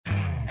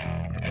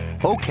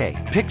Okay,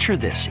 picture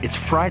this. It's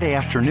Friday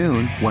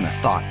afternoon when a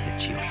thought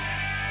hits you.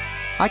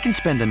 I can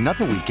spend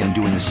another weekend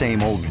doing the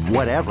same old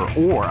whatever,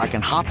 or I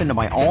can hop into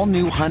my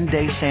all-new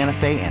Hyundai Santa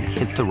Fe and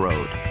hit the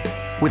road.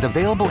 With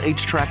available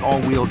H-Track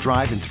all-wheel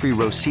drive and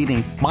 3-row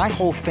seating, my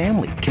whole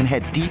family can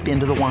head deep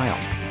into the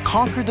wild.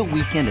 Conquer the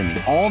weekend in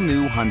the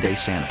all-new Hyundai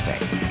Santa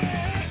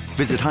Fe.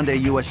 Visit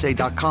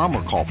HyundaiUSA.com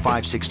or call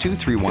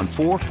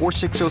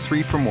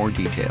 562-314-4603 for more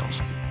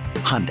details.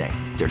 Hyundai,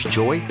 there's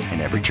joy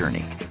in every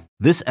journey.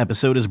 This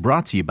episode is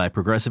brought to you by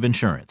Progressive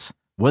Insurance.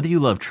 Whether you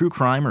love true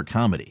crime or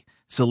comedy,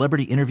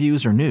 celebrity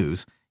interviews or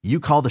news, you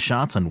call the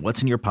shots on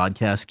what's in your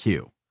podcast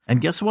queue. And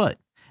guess what?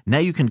 Now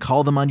you can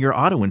call them on your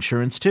auto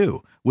insurance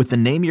too with the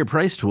Name Your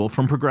Price tool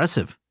from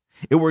Progressive.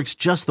 It works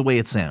just the way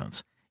it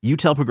sounds. You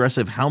tell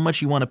Progressive how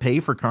much you want to pay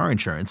for car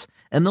insurance,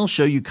 and they'll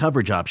show you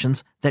coverage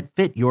options that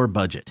fit your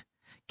budget.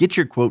 Get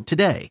your quote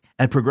today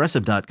at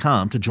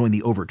Progressive.com to join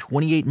the over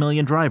 28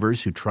 million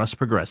drivers who trust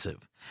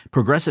Progressive.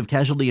 Progressive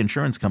Casualty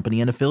Insurance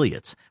Company and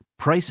Affiliates.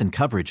 Price and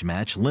coverage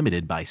match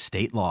limited by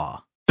state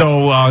law.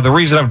 So the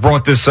reason I've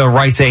brought this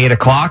right to 8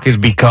 o'clock is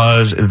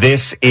because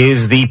this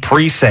is the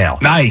pre-sale.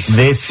 Nice.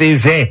 This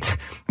is it.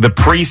 The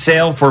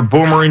pre-sale for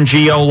Boomer and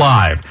Geo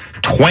Live.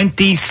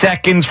 20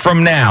 seconds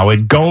from now,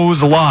 it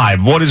goes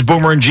live. What is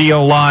Boomer and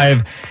Geo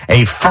Live?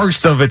 A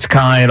first of its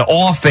kind,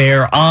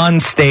 off-air,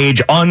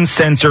 on-stage,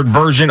 uncensored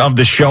version of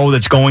the show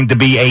that's going to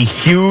be a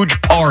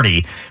huge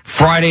party.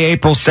 Friday,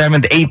 April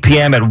 7th, 8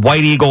 p.m. at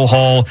White Eagle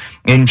Hall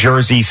in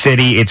Jersey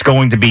City. It's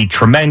going to be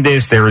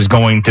tremendous. There is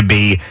going to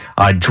be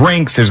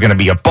drinks. There's going to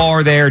be a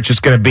bar there. It's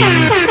just going to be... There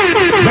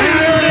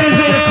it is,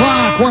 8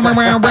 o'clock.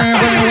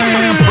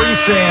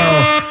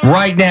 Pre-sale.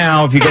 Right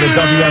now, if you go to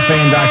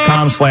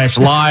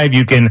WFAN.com/live,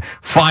 you can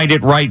find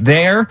it right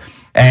there.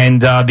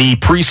 And the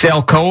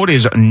pre-sale code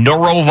is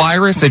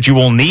Neurovirus that you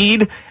will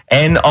need,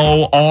 NOROVIRUS.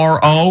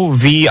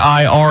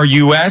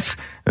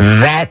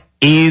 That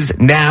is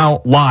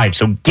now live.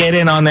 So get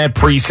in on that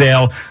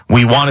pre-sale.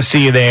 We want to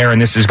see you there,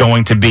 and this is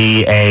going to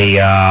be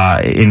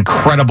a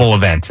incredible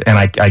event. And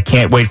I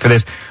can't wait for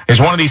this. It's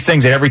one of these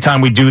things that every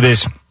time we do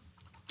this,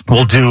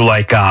 we'll do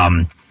like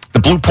the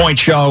Blue Point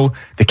Show,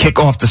 the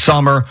kickoff to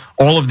summer,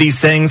 all of these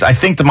things. I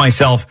think to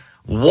myself,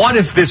 what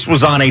if this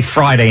was on a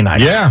Friday night?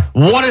 Yeah.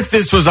 What if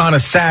this was on a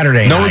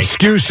Saturday night? No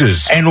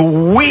excuses.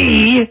 And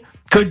we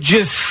could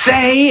just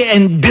say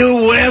and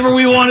do whatever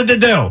we wanted to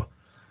do.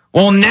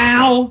 Well,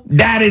 now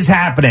that is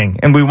happening,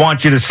 and we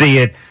want you to see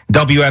it.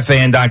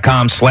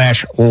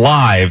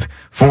 WFAN.com/live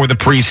for the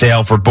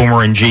pre-sale for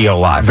Boomer and Geo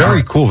Live.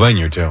 Very cool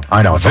venue, too.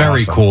 I know. It's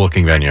very awesome. cool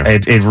looking venue.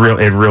 It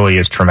really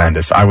is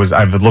tremendous.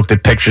 I've looked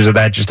at pictures of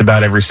that just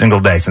about every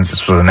single day since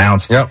this was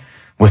announced. Yep.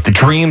 With the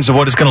dreams of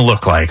what it's going to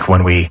look like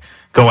when we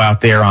go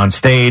out there on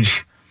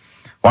stage.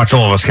 Watch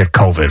all of us get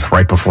COVID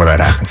right before that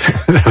happens.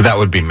 That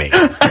would be me.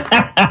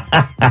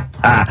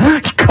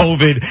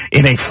 COVID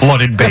in a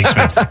flooded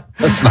basement.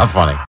 That's not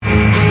funny.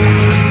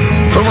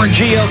 Boomer and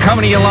Geo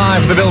coming to you live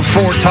from the Built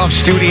Ford Tough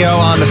Studio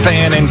on the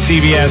Fan and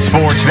CBS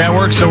Sports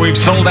Network. So we've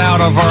sold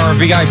out of our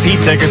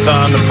VIP tickets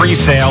on the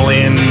pre-sale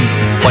in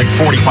like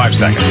 45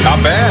 seconds.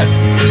 Not bad.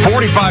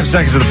 45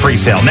 seconds of the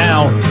pre-sale.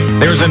 Now,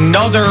 there's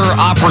another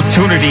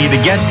opportunity to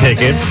get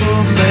tickets.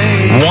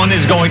 One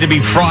is going to be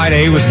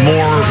Friday with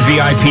more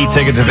VIP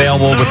tickets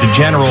available with the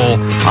general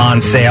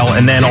on sale.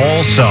 And then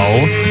also,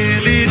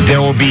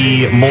 there will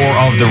be more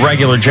of the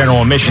regular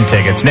general admission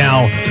tickets.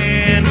 Now,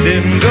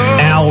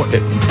 Al,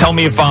 tell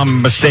me if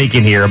I'm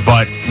mistaken here,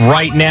 but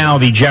right now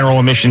the general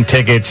admission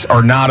tickets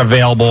are not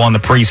available on the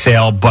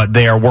pre-sale, but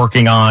they are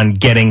working on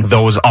getting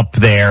those up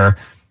there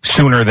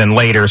sooner than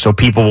later, so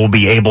people will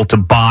be able to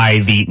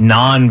buy the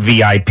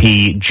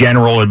non-VIP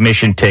general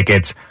admission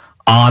tickets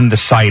on the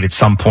site at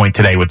some point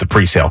today with the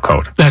pre-sale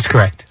code. That's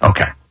correct.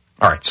 Okay.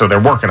 All right, so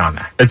they're working on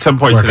that. At some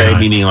point today,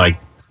 meaning like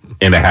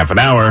in a half an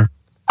hour?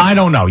 I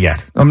don't know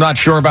yet. I'm not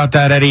sure about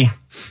that, Eddie.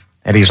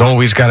 Eddie's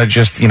always got to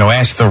just,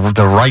 ask the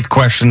right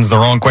questions, the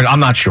wrong questions.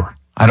 I'm not sure.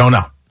 I don't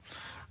know.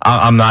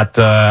 I'm not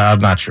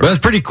sure. Well, that's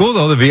pretty cool,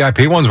 though. The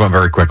VIP ones went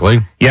very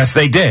quickly. Yes,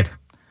 they did.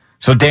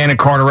 So Dan and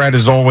Carteret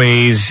is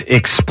always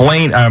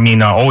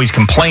always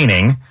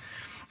complaining,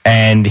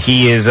 and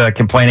he is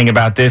complaining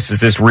about this.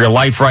 Is this real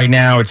life right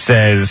now? It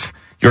says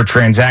your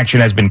transaction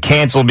has been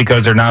canceled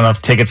because there are not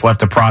enough tickets left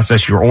to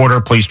process your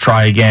order. Please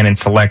try again and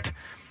select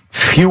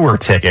fewer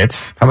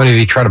tickets. How many did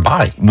he try to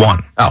buy?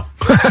 One. Oh.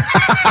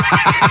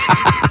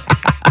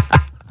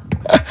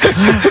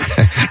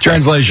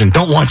 Translation,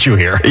 don't want you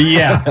here.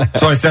 Yeah.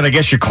 So I said, I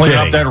guess you're cleaning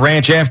up that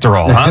ranch after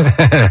all, huh?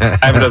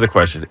 I have another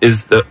question.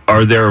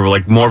 Are there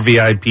like more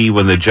VIP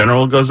when the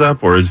general goes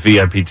up, or is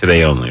VIP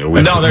today only?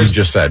 No, there's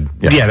just said.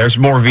 Yeah, there's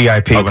more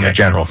VIP when the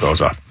general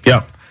goes up.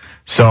 Yep.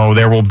 So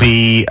there will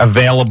be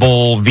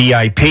available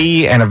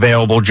VIP and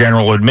available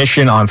general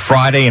admission on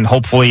Friday, and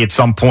hopefully at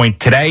some point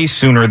today,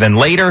 sooner than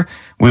later,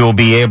 we will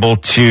be able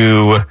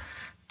to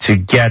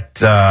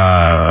get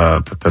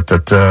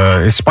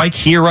is Spike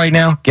here right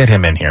now? Get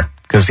him in here,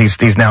 because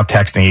he's now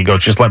texting. He goes,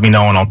 just let me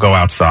know and I'll go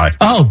outside.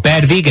 Oh,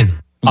 bad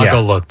vegan. I'll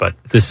go look, but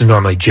this is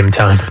normally gym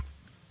time.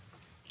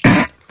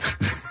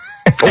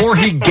 Or or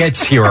he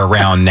gets here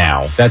around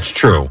now. That's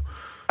true.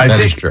 That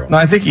is true. No,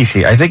 I think he's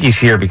here. I think he's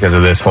here because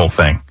of this whole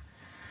thing.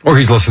 Or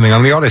he's listening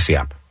on the Odyssey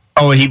app.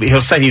 Oh,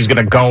 he'll say he's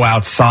going to go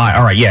outside.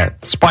 All right, yeah.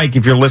 Spike,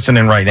 if you're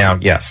listening right now,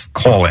 yes,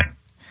 call in.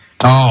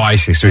 Oh, I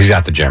see. So he's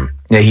at the gym.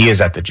 Yeah, he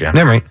is at the gym.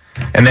 Yeah, right.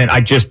 And then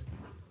I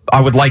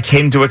would like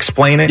him to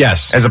explain it.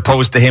 Yes. As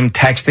opposed to him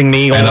texting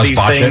me all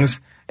these things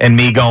and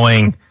me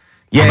going,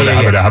 yeah,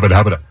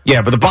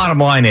 but the bottom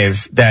line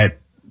is that,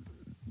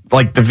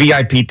 like, the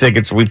VIP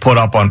tickets we put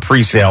up on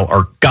pre-sale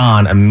are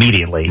gone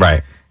immediately.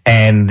 Right.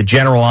 And the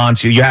general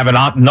answer, you have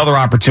another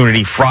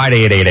opportunity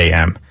Friday at 8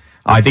 a.m.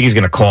 I think he's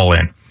going to call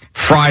in.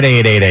 Friday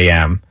at 8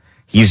 a.m.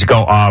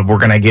 We're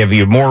going to give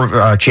you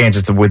more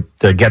chances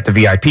to get the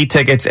VIP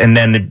tickets, and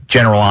then the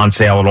general on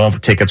sale, and all the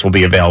tickets will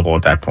be available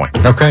at that point.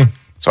 Okay.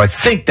 So I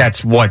think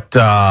that's what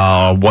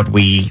the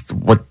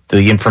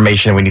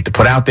information we need to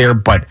put out there.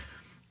 But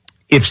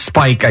if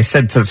Spike, I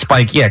said to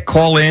Spike, yeah,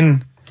 call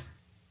in,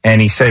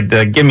 and he said,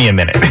 give me a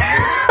minute.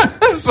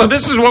 So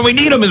this is when we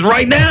need him, is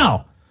right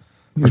now.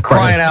 We're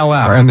crying out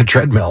loud. We're on the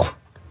treadmill.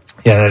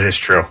 Yeah, that is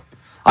true.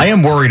 I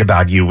am worried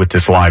about you with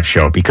this live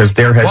show because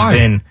there's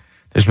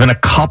been a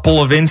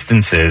couple of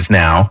instances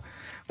now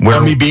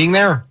where me being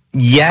there.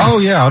 Yes. Oh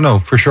yeah, no,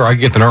 for sure. I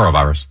get the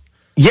norovirus.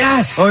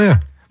 Yes. Oh yeah.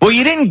 Well,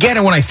 you didn't get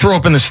it when I threw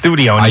up in the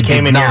studio and you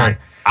came in here.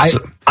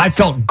 I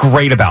felt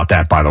great about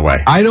that, by the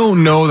way. I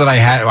don't know that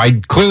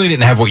I clearly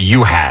didn't have what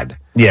you had.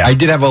 Yeah. I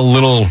did have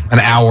an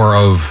hour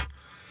of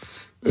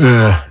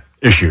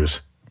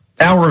issues.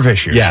 Hour of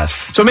issues. Yes.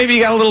 So maybe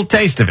you got a little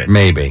taste of it.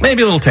 Maybe a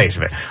little taste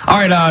of it. All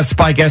right,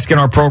 Spike Eskin,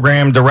 our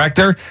program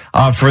director.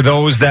 For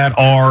those that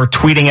are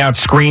tweeting out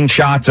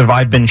screenshots of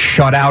I've been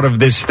shut out of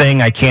this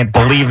thing, I can't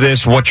believe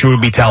this, what should we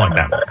be telling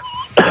them?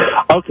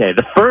 Okay,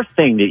 the first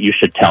thing that you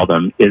should tell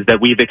them is that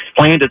we've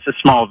explained it's a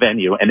small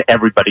venue and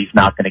everybody's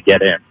not going to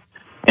get in.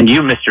 And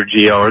you, Mr.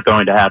 Gio, are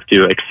going to have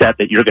to accept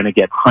that you're going to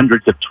get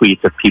hundreds of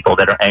tweets of people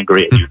that are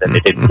angry at you that they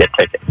didn't get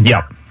tickets.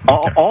 Yep.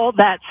 All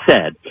that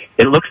said,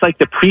 it looks like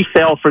the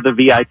pre-sale for the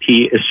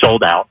VIP is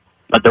sold out,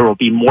 but there will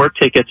be more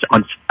tickets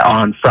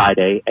on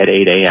Friday at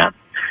 8 a.m.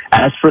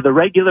 As for the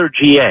regular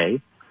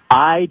GA,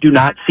 I do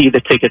not see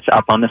the tickets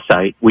up on the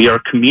site. We are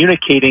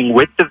communicating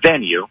with the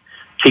venue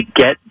to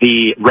get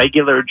the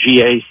regular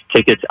GA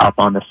tickets up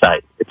on the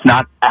site. It's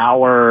not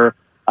our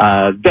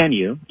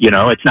venue,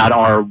 it's not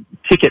our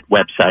ticket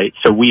website,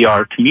 so we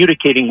are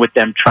communicating with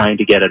them trying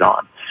to get it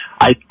on.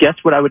 I guess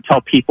what I would tell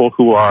people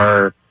who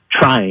are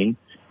trying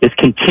is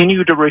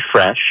continue to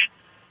refresh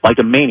like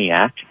a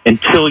maniac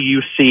until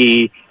you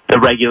see the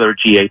regular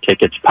GA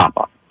tickets pop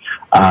up.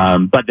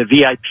 But the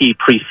VIP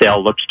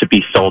pre-sale looks to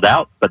be sold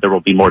out, but there will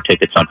be more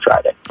tickets on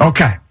Friday.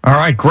 Okay. All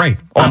right. Great.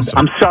 Awesome.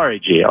 I'm sorry,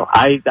 Gio.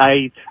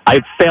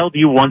 I failed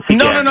you once again.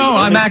 No.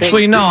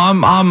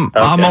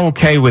 I'm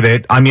okay with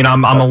it. I mean,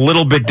 I'm a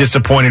little bit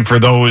disappointed for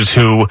those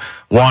who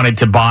wanted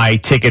to buy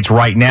tickets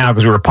right now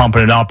because we were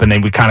pumping it up and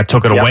then we kind of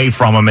took it away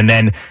from them. And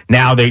then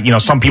now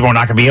some people are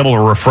not going to be able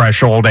to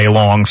refresh all day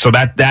long. So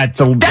that's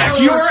your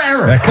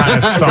error. That kind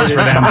of sucks for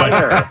them.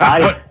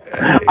 But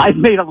I've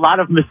made a lot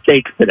of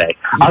mistakes today.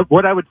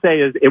 What I would say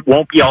is it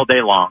won't be all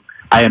day long.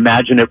 I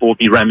imagine it will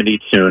be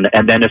remedied soon.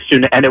 And then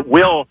and it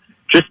will,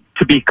 just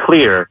to be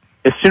clear,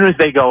 as soon as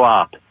they go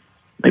up,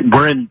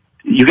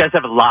 you guys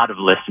have a lot of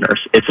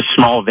listeners. It's a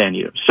small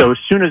venue. So as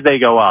soon as they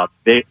go up,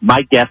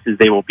 my guess is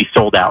they will be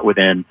sold out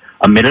within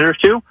a minute or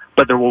two,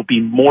 but there will be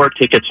more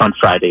tickets on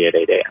Friday at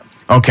 8 a.m.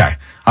 Okay.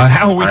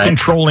 How are we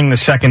controlling the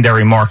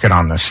secondary market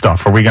on this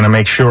stuff? Are we going to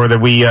make sure that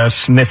we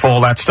sniff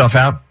all that stuff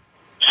out?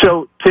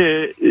 So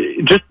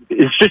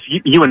it's just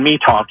you and me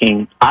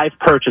talking. I've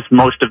purchased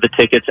most of the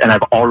tickets and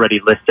I've already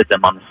listed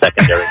them on the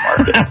secondary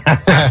market.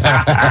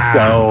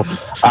 So,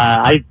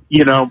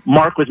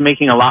 Mark was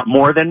making a lot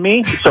more than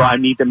me, so I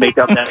need to make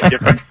up that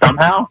difference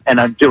somehow,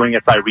 and I'm doing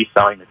it by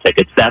reselling the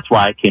tickets. That's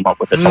why I came up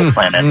with this whole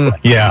plan anyway.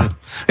 Yeah.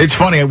 It's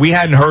funny. We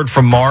hadn't heard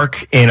from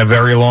Mark in a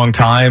very long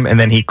time, and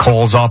then he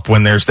calls up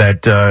when there's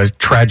that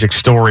tragic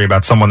story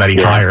about someone that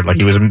he hired. Like,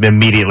 he was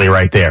immediately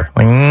right there.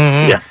 Like,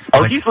 yeah.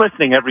 Oh, he's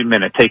listening every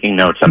minute, taking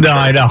notes.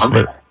 I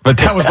know. But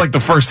that was like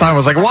the first time I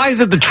was like, why is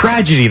it the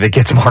tragedy that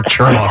gets Mark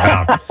Chernoff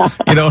out?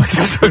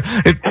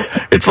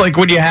 It's like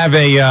when you have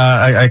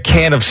a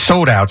can of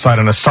soda outside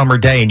on a summer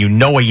day and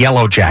a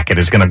Yellow Jacket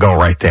is going to go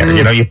right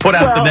there. You put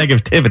out the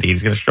negativity,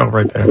 he's going to show up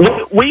right there.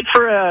 Wait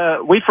for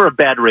a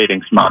bad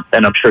ratings month,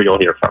 and I'm sure you'll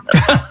hear from him.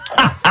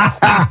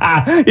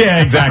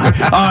 Yeah, exactly.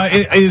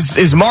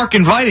 Is Mark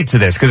invited to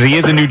this? Because he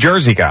is a New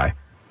Jersey guy.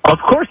 Of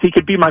course, he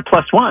could be my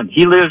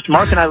 +1.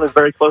 Mark and I live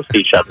very close to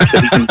each other, so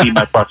he can be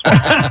my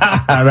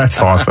 +1. That's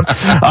awesome.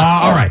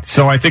 All right,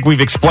 so I think we've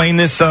explained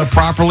this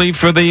properly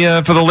for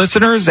the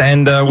listeners,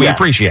 and we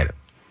appreciate it.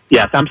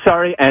 Yes, I'm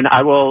sorry, and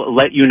I will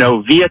let you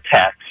know via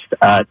text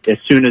as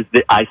soon as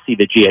I see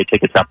the GA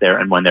tickets up there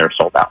and when they're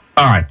sold out.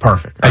 All right,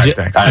 perfect. All right,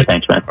 thanks. All right,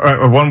 thanks, man.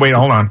 Wait,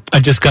 hold on. I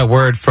just got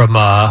word from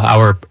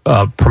our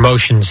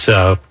promotions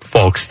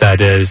folks that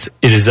it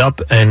is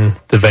up and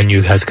the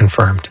venue has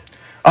confirmed.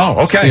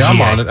 Oh, okay.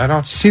 I'm on it. I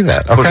don't see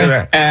that.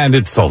 Okay. And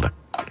it's sold out.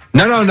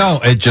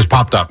 No. It just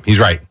popped up. He's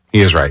right.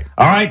 He is right.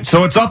 All right,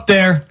 so it's up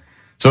there.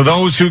 So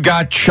those who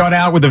got shut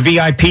out with the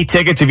VIP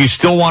tickets, if you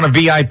still want a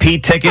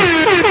VIP ticket, you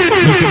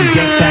can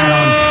get that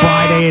on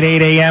Friday at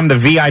 8 a.m. The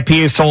VIP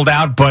is sold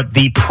out, but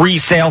the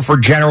pre-sale for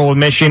general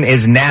admission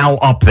is now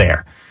up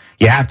there.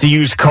 You have to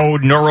use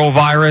code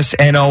NOROVIRUS,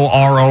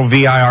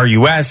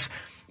 NOROVIRUS,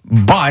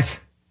 but...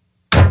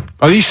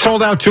 Are these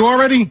sold out too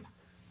already?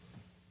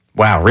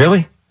 Wow,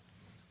 really?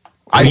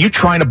 Are you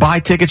trying to buy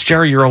tickets,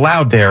 Jerry? You're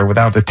allowed there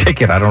without the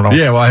ticket. I don't know.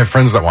 Yeah, well, I have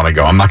friends that want to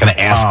go. I'm not going to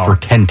ask for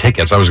 10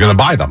 tickets. I was going to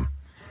buy them.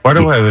 Why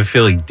do I have a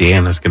feeling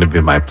Dan is going to be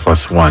my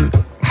 +1?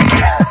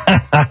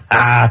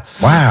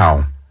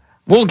 Wow.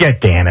 We'll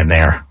get Dan in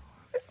there.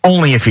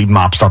 Only if he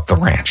mops up the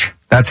ranch.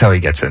 That's how he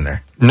gets in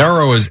there.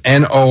 Neuro is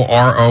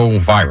N-O-R-O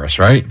virus,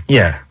 right?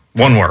 Yeah,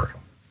 one word.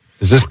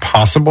 Is this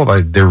possible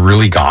that they're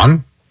really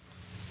gone?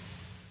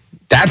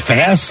 That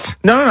fast?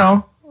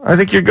 No. I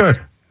think you're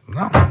good.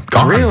 No,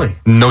 gone. Really?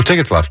 No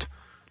tickets left.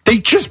 They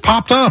just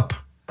popped up.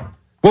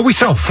 What, we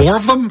sell 4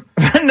 of them?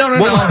 No.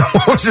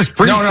 What was this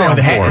pre-sale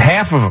for?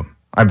 Half of them,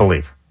 I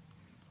believe.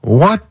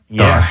 What the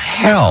Yeah.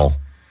 hell?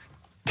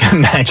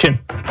 Imagine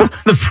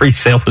the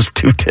pre-sale was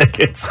 2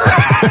 tickets.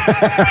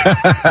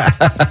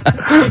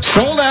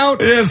 Sold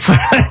out. Yes,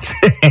 that's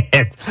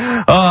it.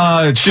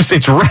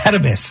 It's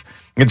Radimus.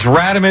 It's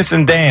Radimus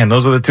and Dan.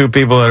 Those are the 2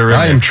 people that are in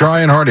I there. am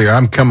trying hard here.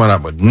 I'm coming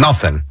up with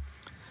nothing.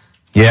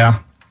 Yeah.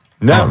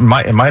 No.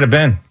 It might have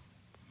been.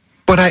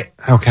 But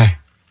okay.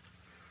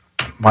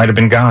 Might have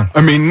been gone.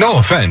 I mean, no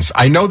offense.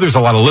 I know there's a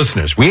lot of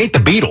listeners. We ain't the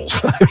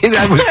Beatles. I mean,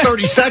 that was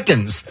 30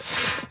 seconds.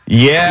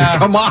 Yeah.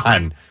 Come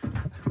on.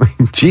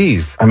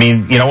 Jeez. I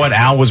mean, you know what?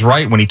 Al was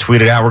right when he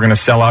tweeted out we're going to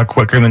sell out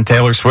quicker than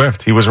Taylor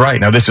Swift. He was right.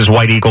 Now, this is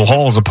White Eagle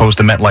Hall as opposed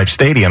to MetLife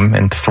Stadium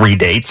and 3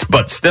 dates,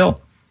 but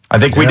still, I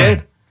think we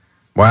did.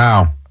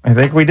 Wow. I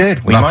think we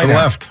did. We Nothing might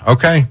have. left.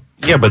 Okay.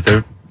 Yeah,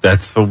 but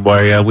that's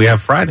why we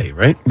have Friday,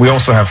 right? We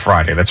also have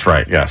Friday. That's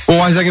right. Yes. Well,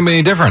 why is that going to be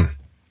any different?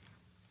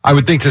 I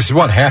would think this is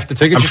half the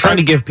tickets? I'm trying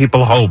to give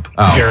people hope,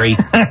 Jerry.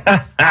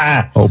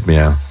 Hope,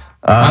 yeah.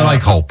 I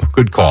like hope.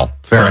 Good call.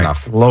 Fair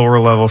enough. Lower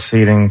level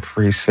seating,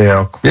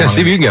 pre-sale. Yeah, see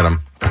if you can get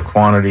them.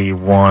 Quantity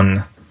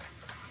 1.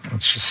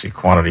 Let's just see.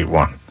 Quantity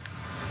 1.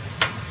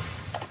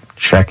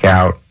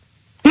 Checkout.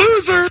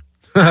 Loser.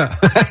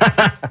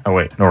 Oh,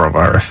 wait.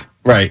 Norovirus.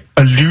 Right.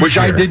 A loser. Which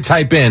I did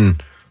type in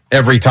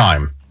every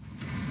time.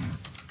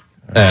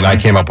 And I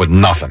came up with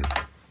nothing.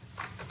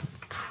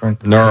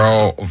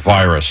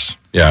 Neurovirus.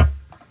 Yeah.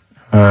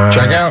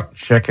 Checkout.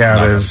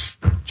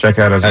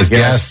 Checkout as a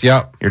guest.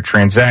 Yep. Your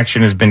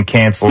transaction has been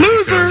canceled.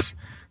 Because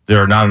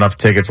there are not enough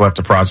tickets left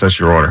to process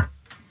your order.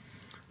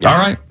 Yep. All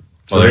right.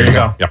 So Well, there you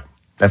go. Yep.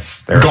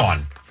 That's there.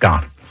 Gone.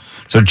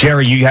 So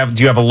Jerry, do you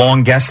have a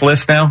long guest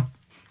list now?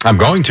 I'm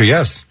going to,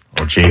 yes.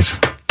 Oh, jeez.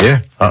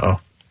 Yeah. Uh-oh.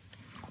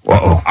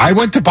 I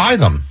went to buy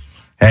them.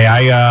 Hey,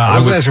 I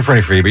wasn't asking for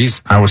any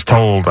freebies. I was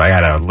told I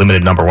had a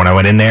limited number when I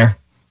went in there.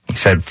 He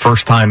said,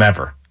 first time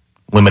ever,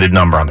 limited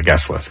number on the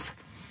guest list.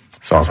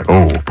 So I was like,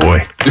 oh,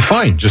 boy. You're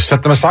fine. Just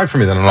set them aside for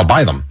me then, and I'll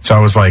buy them. So I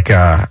was like,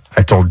 I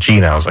told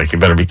Gina, I was like, you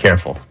better be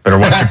careful. Better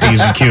watch your P's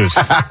and Q's.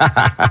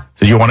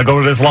 So you want to go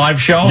to this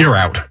live show? You're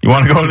out. You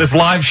want to go to this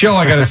live show?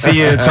 I got to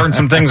see you turn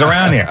some things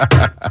around here.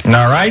 All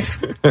right?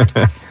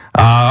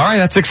 All right,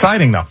 that's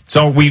exciting, though.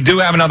 So we do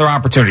have another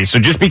opportunity. So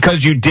just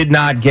because you did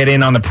not get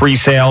in on the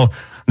pre-sale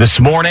this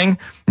morning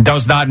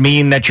does not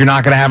mean that you're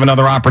not going to have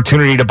another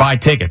opportunity to buy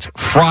tickets.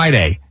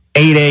 Friday,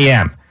 8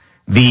 a.m.,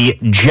 the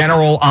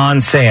general on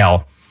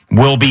sale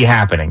will be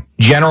happening.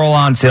 General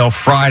on sale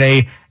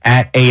Friday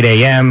at 8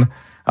 a.m.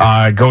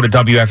 Go to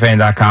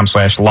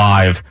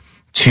WFAN.com/live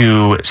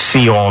to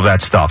see all of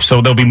that stuff.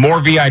 So there'll be more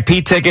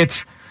VIP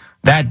tickets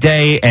that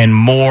day and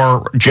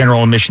more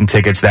general admission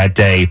tickets that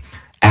day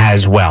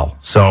as well.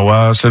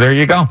 So there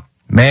you go.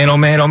 Man, oh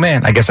man, oh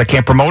man. I guess I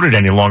can't promote it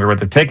any longer with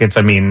the tickets.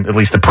 I mean, at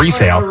least the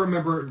pre-sale. Want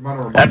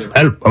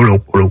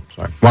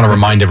to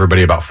remind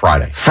everybody about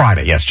Friday.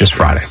 Friday, yes, just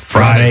Friday.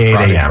 Friday,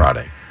 8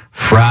 a.m.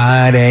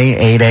 Friday,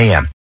 8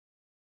 a.m.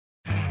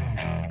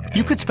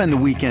 You could spend the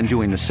weekend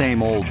doing the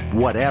same old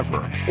whatever,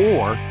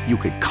 or you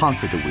could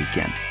conquer the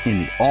weekend in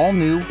the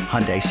all-new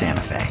Hyundai Santa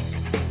Fe.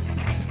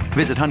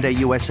 Visit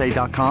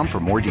HyundaiUSA.com for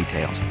more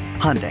details.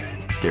 Hyundai,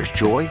 there's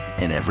joy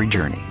in every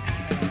journey.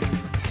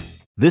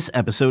 This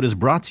episode is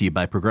brought to you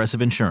by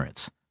Progressive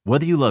Insurance.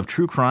 Whether you love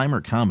true crime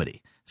or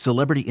comedy,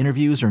 celebrity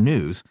interviews or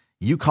news,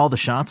 you call the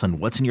shots on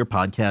what's in your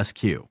podcast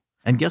queue.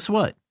 And guess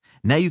what?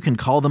 Now you can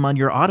call them on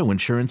your auto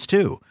insurance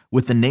too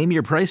with the Name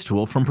Your Price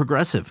tool from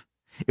Progressive.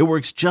 It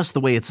works just the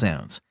way it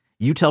sounds.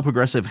 You tell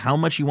Progressive how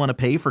much you want to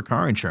pay for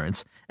car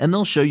insurance, and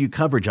they'll show you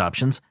coverage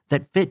options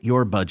that fit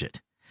your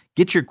budget.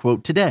 Get your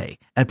quote today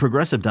at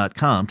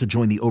Progressive.com to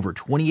join the over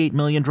 28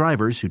 million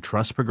drivers who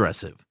trust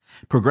Progressive.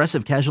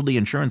 Progressive Casualty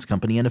Insurance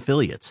Company and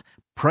Affiliates.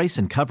 Price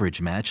and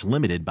coverage match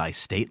limited by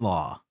state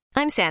law.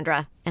 I'm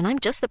Sandra, and I'm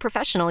just the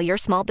professional your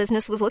small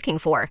business was looking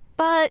for.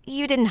 But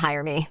you didn't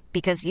hire me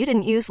because you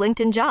didn't use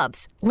LinkedIn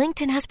Jobs.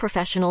 LinkedIn has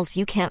professionals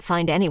you can't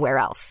find anywhere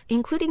else,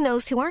 including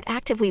those who aren't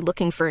actively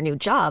looking for a new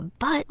job,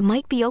 but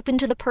might be open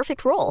to the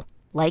perfect role,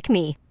 like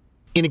me.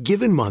 In a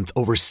given month,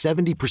 over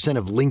 70%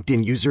 of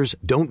LinkedIn users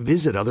don't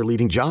visit other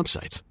leading job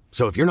sites.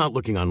 So if you're not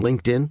looking on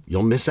LinkedIn,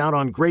 you'll miss out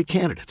on great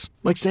candidates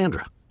like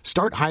Sandra.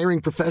 Start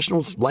hiring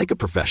professionals like a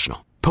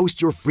professional. Post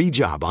your free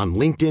job on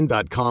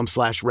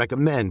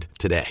linkedin.com/recommend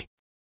today.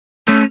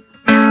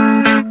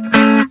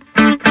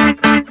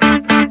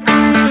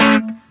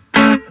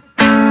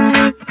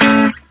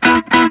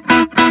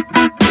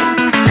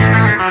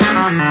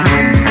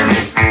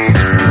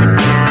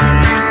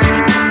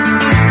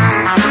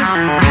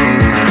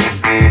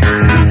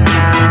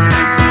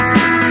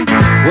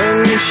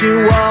 She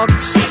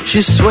walks,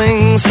 she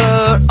swings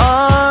her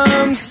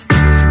arms. All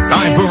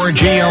right, Boomer and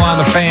Gio on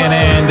the Fan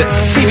and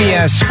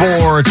CBS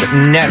Sports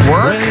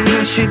Network.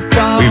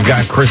 We've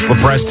got Chris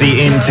Lopresti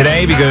in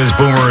today because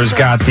Boomer has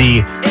got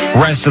the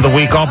rest of the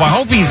week off. I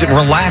hope he's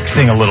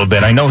relaxing a little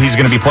bit. I know he's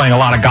going to be playing a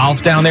lot of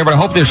golf down there, but I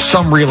hope there's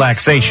some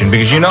relaxation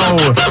because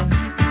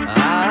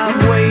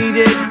I've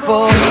waited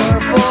for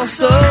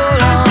so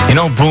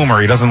long.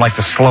 Boomer, he doesn't like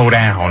to slow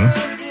down.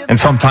 And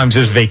sometimes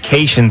his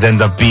vacations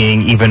end up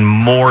being even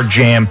more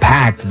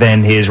jam-packed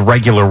than his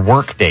regular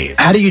work days.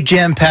 How do you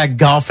jam-pack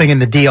golfing in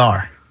the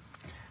DR?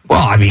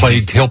 Well, I mean,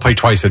 he'll play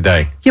twice a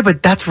day. Yeah,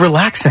 but that's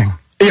relaxing.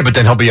 Yeah, but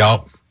then he'll be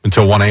out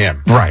until 1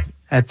 a.m. Right.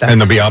 And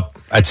they'll be up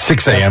at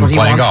 6 a.m. That's what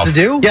playing he golf. wants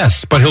to do?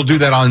 Yes, but he'll do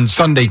that on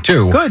Sunday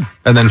too. Good.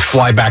 And then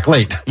fly back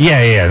late.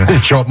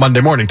 Yeah. Show up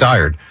Monday morning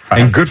tired.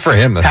 Right. And good for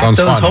him. That Pack sounds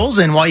those fun. holes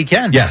in while you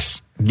can.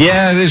 Yes.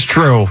 Yeah, it is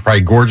true.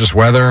 Probably gorgeous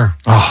weather.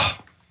 Oh,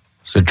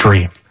 it's a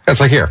dream. That's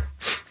like here.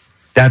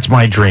 That's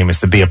my dream,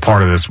 is to be a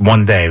part of this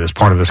one day, this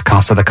part of this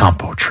Casa de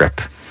Campo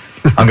trip.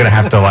 I'm going to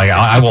have to,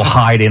 I will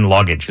hide in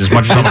luggage as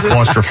much as I'm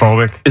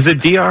claustrophobic. Is it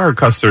DR or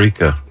Costa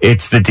Rica?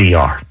 It's the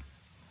DR.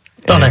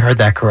 Thought I heard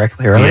that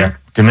correctly earlier. Yeah,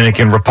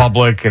 Dominican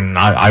Republic, and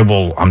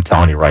I'm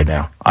telling you right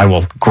now, I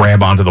will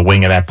grab onto the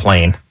wing of that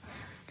plane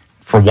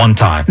for one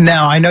time.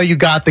 Now, I know you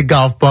got the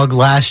golf bug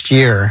last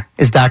year.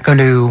 Is that going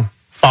to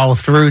follow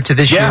through to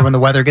this year when the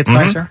weather gets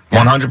nicer?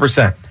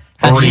 100%.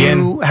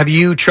 Have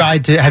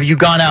you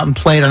gone out and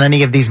played on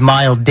any of these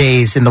mild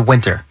days in the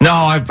winter? No,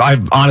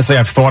 I've honestly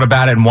thought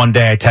about it, and one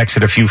day I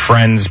texted a few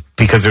friends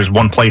because there's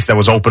one place that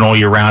was open all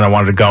year round. I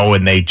wanted to go,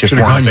 and they just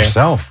weren't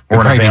yourself.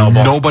 Weren't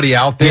available. Nobody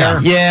out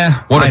there.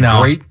 Yeah. What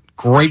a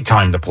great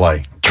time to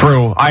play.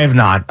 True. I have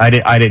not. I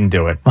didn't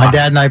do it. My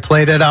dad and I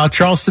played at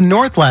Charleston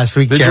North last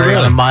week, Jerry,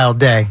 on a mild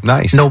day.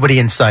 Nice. Nobody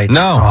in sight.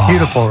 No.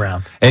 Beautiful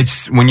round.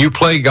 It's when you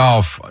play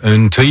golf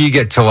until you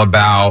get till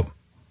about,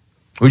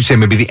 what would you say,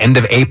 maybe the end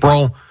of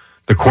April.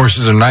 The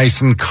courses are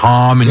nice and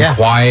calm and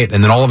quiet,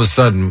 and then all of a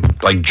sudden,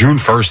 like June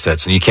 1st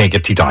hits, and you can't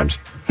get tee times.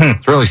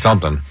 It's really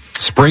something.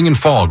 Spring and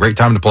fall, great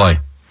time to play.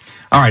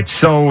 All right,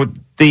 so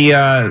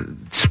the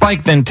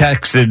Spike then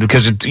texted,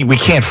 because we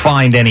can't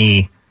find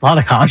any a lot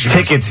of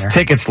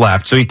tickets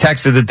left, so he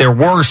texted that there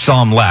were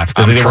some left.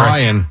 I'm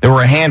trying. There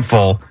were a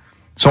handful.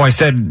 So I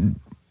said,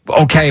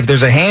 okay, if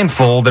there's a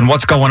handful, then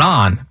what's going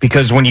on?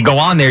 Because when you go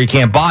on there, you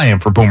can't buy them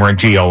for Boomer and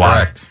Gio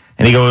Live. Correct.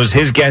 And he goes,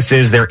 his guess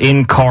is they're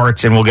in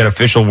carts and we'll get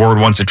official word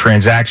once the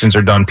transactions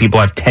are done. People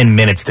have 10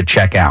 minutes to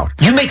check out.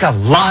 You make a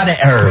lot of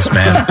errors,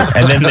 man.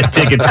 And then the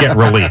tickets get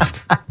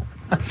released.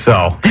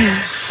 So.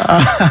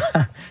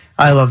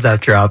 I love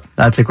that drop.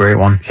 That's a great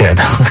one. Yeah,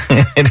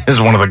 it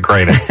is one of the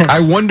greatest. I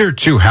wonder,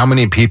 too, how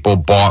many people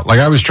bought, like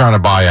I was trying to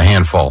buy a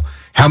handful.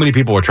 How many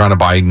people were trying to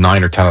buy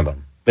 9 or 10 of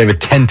them? They have a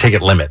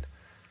 10-ticket limit.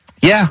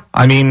 Yeah,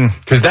 I mean.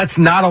 Because that's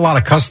not a lot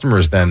of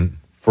customers then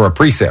for a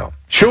pre-sale.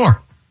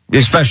 Sure.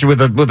 Especially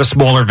with a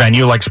smaller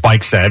venue, like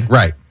Spike said.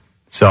 Right.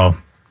 So,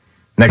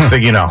 next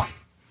thing you know,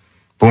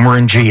 Boomer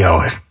and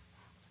Gio at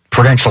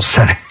Prudential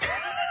Center.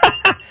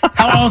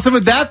 How awesome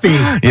would that be?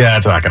 Yeah,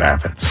 that's not going to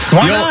happen.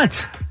 Why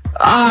not?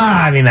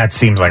 I mean, that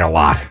seems like a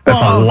lot.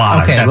 That's a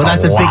lot. Okay,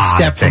 that's a big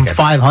step from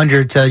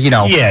 500 to,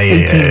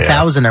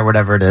 18,000 or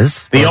whatever it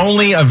is. The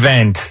only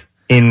event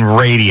in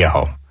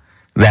radio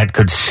that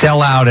could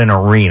sell out an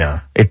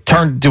arena, it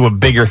turned into a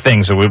bigger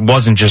thing, so it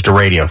wasn't just a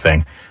radio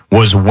thing,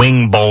 was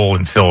Wing Bowl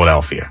in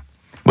Philadelphia.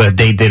 What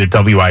they did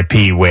at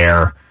WIP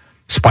where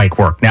Spike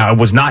worked. Now, it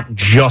was not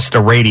just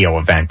a radio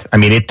event. I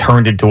mean, it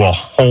turned into a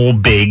whole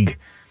big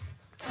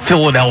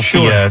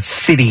Philadelphia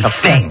city thing.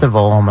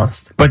 Festival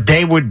almost. But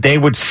they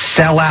would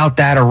sell out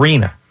that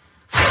arena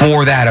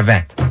for that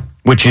event,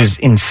 which is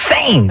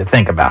insane to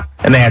think about.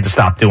 And they had to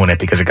stop doing it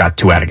because it got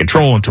too out of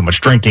control and too much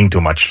drinking,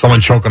 too much.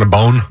 Someone choking a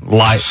bone?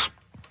 Life.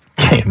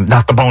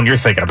 Not the bone you're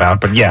thinking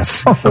about, but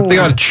yes. They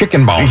got a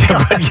chicken bone.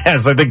 Yeah, but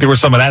yes, I think there was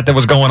some of that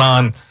was going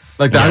on.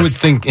 Like that, I would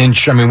think,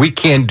 we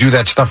can't do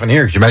that stuff in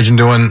here. Could you imagine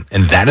doing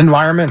in that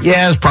environment?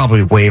 Yeah, there's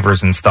probably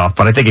waivers and stuff,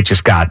 but I think it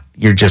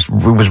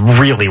was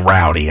really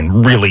rowdy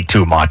and really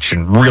too much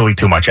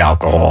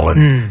alcohol.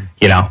 And,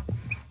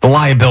 the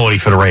liability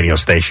for the radio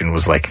station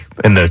was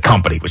and the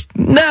company was,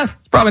 it's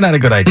probably not a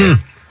good idea.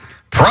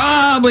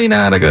 Probably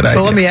not a good idea.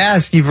 So let me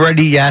ask, you've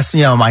already asked,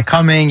 am I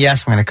coming?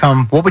 Yes, I'm going to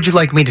come. What would you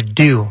like me to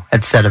do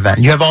at said event?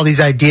 You have all these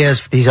ideas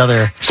for these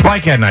other...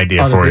 Spike had an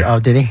idea for you. Oh,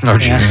 did he? Oh,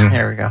 jeez. Yeah,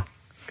 there we go.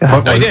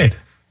 I did.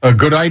 A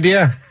good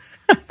idea?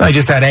 I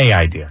just had a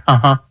idea.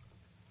 Uh-huh.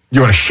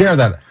 You want to share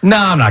that? No,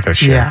 I'm not going to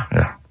share.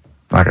 Yeah.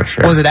 Not going to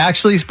share. Was it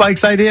actually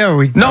Spike's idea?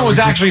 Or No, it was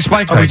actually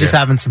Spike's idea. Are we idea. just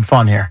having some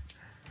fun here?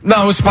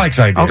 No, it was Spike's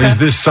idea. Is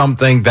this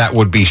something that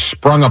would be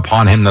sprung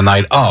upon him the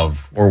night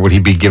of, or would he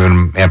be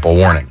given ample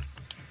warning?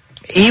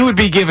 He would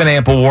be given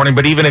ample warning,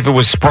 but even if it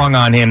was sprung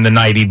on him the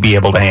night, he'd be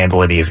able to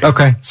handle it easy.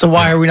 Okay. So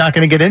why are we not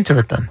going to get into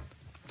it then?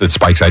 It's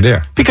Spike's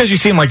idea. Because you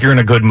seem like you're in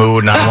a good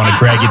mood, and I don't want to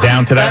drag you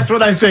down today. That's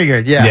what I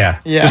figured. Yeah.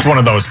 Just one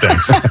of those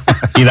things.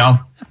 You know,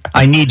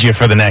 I need you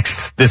for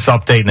this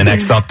update and the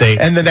next update.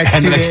 And the next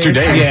 2 days. 2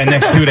 days. Yeah,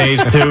 next 2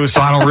 days too. So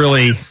I don't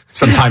really.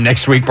 Sometime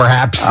next week,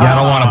 perhaps. Yeah, I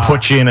don't want to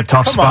put you in a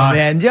tough Come spot. on,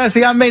 man. Yeah,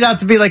 see, I made out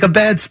to be like a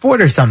bad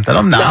sport or something.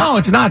 I'm not. No,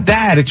 it's not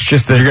that. It's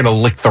just that You're going to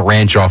lick the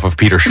ranch off of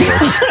Peter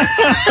Schwartz.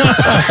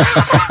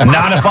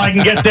 not if I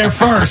can get there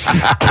first.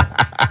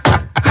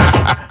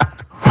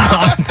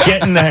 I'm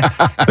getting there.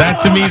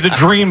 That to me is a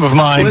dream of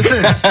mine.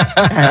 Listen,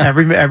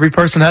 every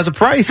person has a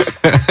price.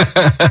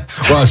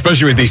 Well,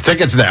 especially with these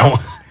tickets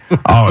now. Oh,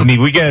 I mean,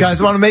 You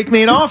guys want to make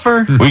me an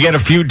offer? we get a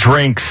few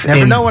drinks.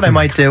 Never know what I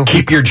might do.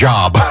 Keep your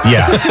job.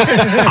 Yeah.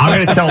 I'm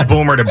going to tell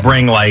Boomer to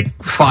bring like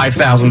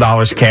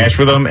 $5,000 cash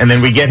with him, and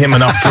then we get him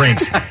enough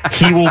drinks.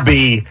 He will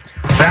be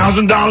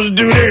 $1,000 to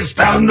do this,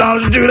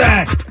 $1,000 to do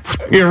that.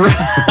 You're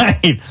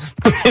right.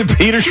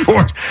 Peter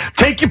Schwartz,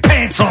 take your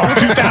pants off,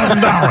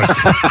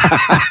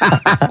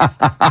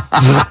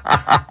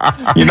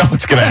 $2,000. You know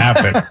it's going to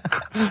happen.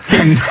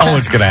 You know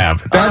it's going to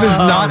happen. That is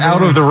not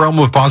out of the realm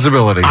of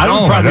possibility. I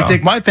would probably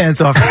take my pants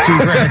off for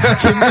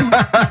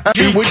 $2,000.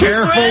 Be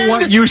careful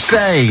what you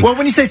say. Well,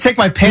 when you say take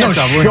my pants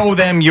off, show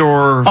them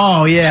your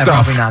oh yeah,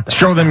 stuff. probably not that.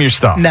 Show them your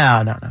stuff.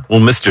 No. Well,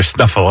 Mr.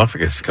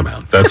 Snuffleupagus come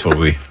out. That's what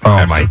we Oh,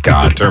 have my to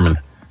God. determine.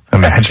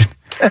 Imagine.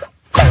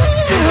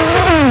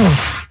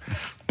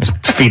 Just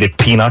feed it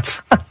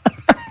peanuts.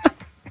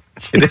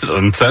 It is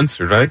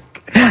uncensored, right?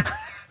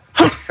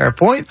 Fair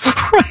point.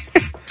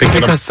 Just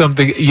because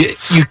something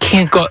you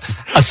can't go,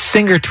 a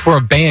singer for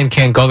a band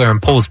can't go there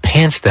and pull his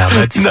pants down.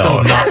 That's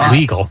still not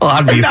legal.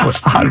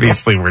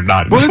 Obviously, we're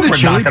not. Wasn't the we're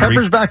Chili not gonna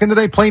Peppers back in the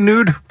day play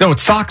nude? No,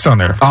 it's socks on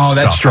there. Oh,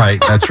 that's Stuff.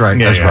 right. That's right.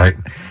 Yeah, That's yeah. right.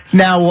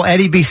 Now, will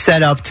Eddie be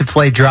set up to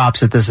play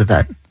drops at this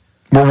event?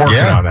 We're working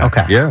Yeah. on that.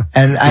 Okay. Yeah.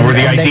 And Where the and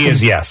they idea can-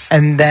 is yes.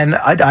 And then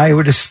I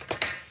would just.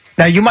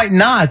 Now, you might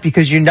not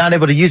because you're not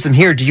able to use them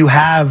here. Do you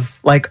have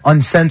like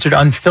uncensored,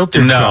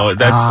 unfiltered? No,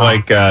 that's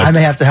like I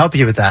may have to help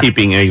you with that.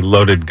 keeping a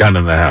loaded gun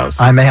in the house.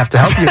 I may have to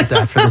help you with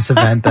that for this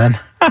event then.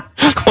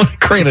 What a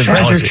great Treasure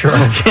analogy.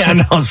 trove.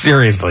 Yeah, no,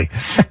 seriously.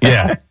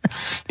 Yeah.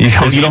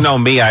 Because you know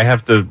me, I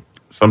have to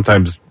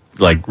sometimes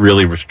like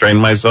really restrain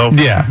myself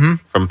Yeah.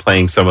 from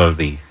playing some of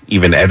the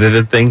even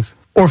edited things.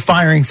 Or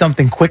firing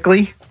something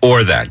quickly.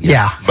 Or that,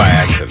 yes, Yeah. by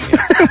accident.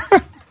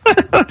 Yes.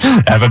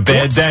 Have a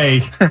bad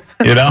day,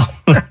 you know?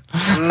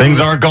 Things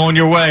aren't going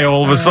your way.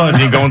 All of a sudden,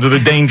 you go into the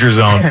danger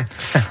zone.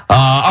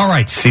 All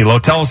right,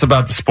 CeeLo, tell us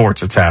about the sports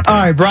that's happening.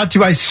 All right, brought to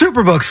you by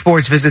Superbook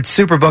Sports. Visit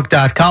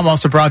superbook.com.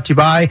 Also brought to you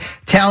by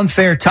Town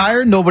Fair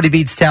Tire. Nobody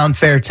beats Town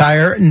Fair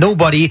Tire.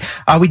 Nobody.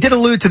 We did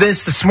allude to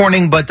this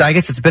morning, but I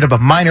guess it's a bit of a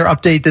minor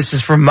update. This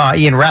is from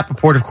Ian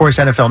Rappaport, of course,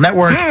 NFL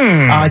Network.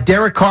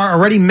 Derek Carr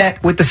already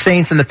met with the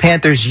Saints and the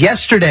Panthers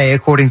yesterday,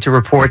 according to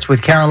reports,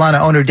 with Carolina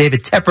owner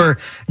David Tepper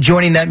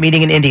joining that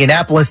meeting in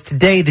Indianapolis.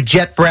 Today, the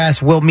Jet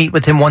Brass will meet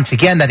with him once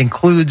again. That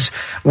includes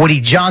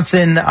Woody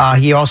Johnson.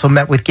 He also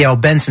met with Gail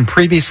Benson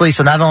previously.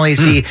 So not only is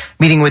he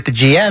meeting with the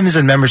GMs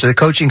and members of the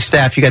coaching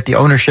staff, you got the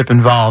ownership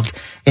involved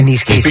in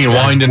these cases. being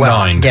wined and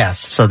dined. Yes.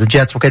 So the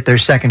Jets will get their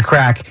second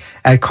crack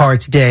at Carr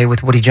today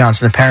with Woody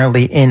Johnson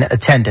apparently in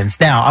attendance.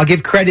 Now, I'll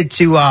give credit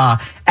to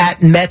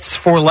at Mets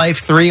for Life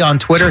 3 on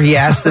Twitter. He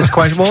asked this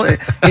question. Well,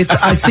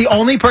 it's the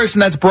only person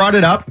that's brought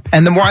it up.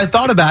 And the more I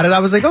thought about it, I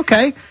was like,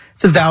 okay,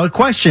 it's a valid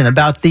question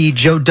about the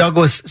Joe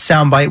Douglas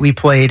soundbite we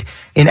played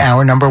in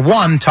hour number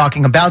 1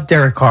 talking about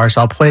Derek Carr.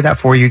 So I'll play that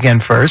for you again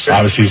first.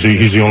 Obviously,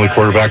 he's the only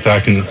quarterback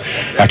that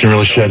I can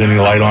really shed any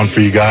light on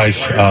for you guys,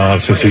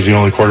 since he's the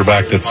only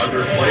quarterback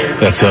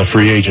that's a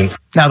free agent.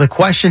 Now, the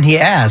question he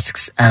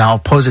asks, and I'll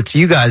pose it to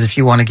you guys if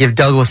you want to give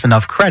Douglas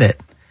enough credit,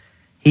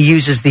 he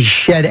uses the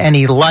shed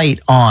any light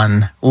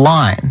on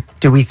line.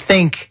 Do we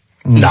think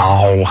he's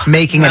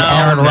making an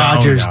Aaron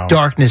Rodgers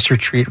darkness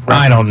retreat reference?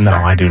 I don't know.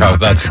 I do not.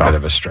 That's think a so. bit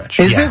of a stretch.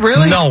 Is it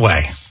really? No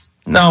way.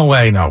 No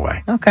way. No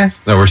way. Okay.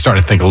 No, we're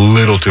starting to think a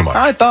little too much.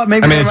 I thought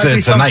maybe I mean, there might be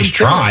it's a nice something to it.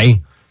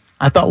 try.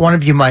 I thought one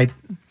of you might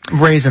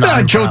raise an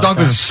eyebrow. Joe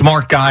Douglas is a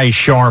smart guy,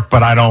 sharp,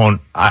 but I don't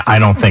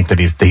think that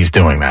he's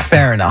doing that.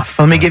 Fair enough.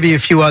 Let me give you a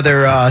few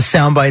other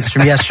sound bites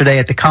from yesterday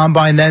at the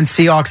Combine then.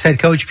 Seahawks head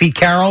coach Pete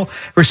Carroll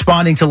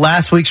responding to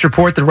last week's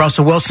report that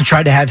Russell Wilson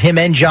tried to have him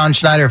and John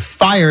Schneider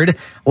fired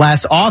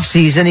last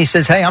offseason. He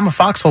says, hey, I'm a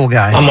foxhole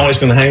guy. I'm always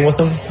going to hang with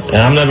him, and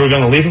I'm never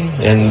going to leave him.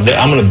 And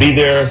I'm going to be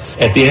there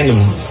at the end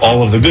of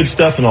all of the good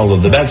stuff and all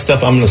of the bad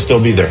stuff. I'm going to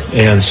still be there.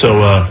 And so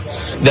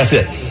that's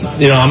it.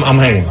 You know, I'm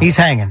hanging. He's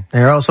hanging.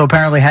 They're also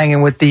apparently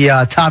hanging with the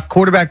top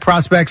quarterback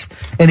prospects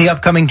in the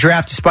upcoming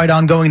draft, despite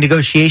ongoing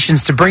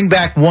negotiations to bring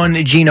back one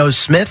Geno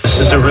Smith. This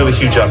is a really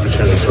huge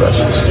opportunity for us.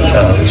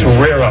 It's a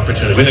rare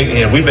opportunity.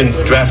 We've been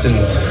drafting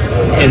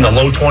in the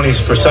low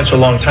 20s for such a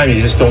long time.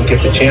 You just don't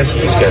get the chance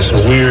with these guys. So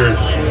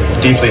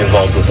deeply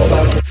involved with all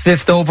that.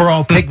 5th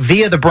overall pick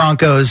via the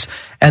Broncos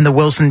and the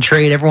Wilson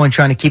trade. Everyone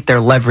trying to keep their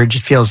leverage,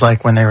 it feels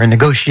like, when they're in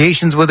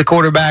negotiations with a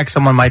quarterback.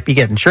 Someone might be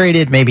getting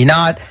traded, maybe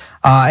not.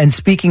 And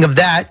speaking of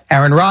that,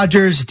 Aaron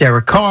Rodgers,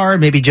 Derek Carr,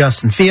 maybe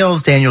Justin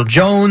Fields, Daniel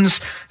Jones,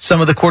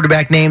 some of the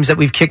quarterback names that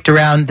we've kicked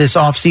around this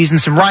offseason.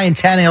 Some Ryan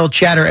Tannehill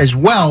chatter as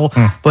well,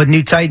 but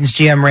new Titans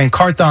GM Ray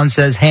Carthon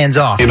says hands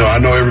off. I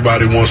know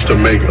everybody wants to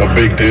make a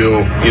big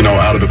deal,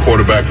 out of the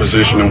quarterback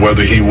position and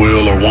whether he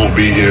will or won't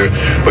be here,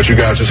 but you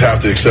guys just have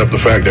to accept the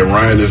fact that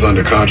Ryan is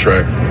under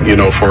contract,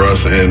 for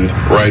us, and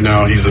right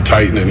now he's a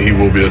Titan and he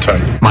will be a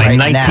Titan. My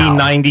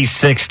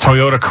 1996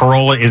 Toyota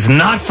Corolla is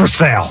not for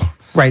sale.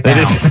 Right now.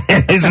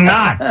 It is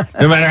not.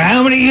 No matter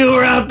how many of you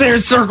are out there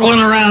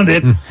circling around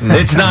it,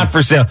 it's not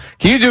for sale.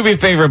 Can you do me a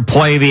favor and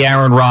play the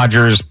Aaron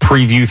Rodgers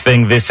preview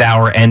thing this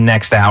hour and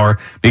next hour?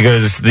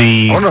 Because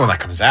I don't know when that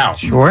comes out.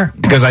 Sure.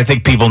 Because I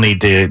think people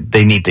need to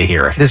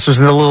hear it. This was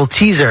a little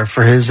teaser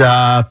for his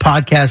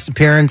podcast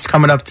appearance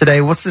coming up today.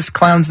 What's this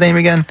clown's name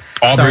again?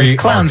 Aubrey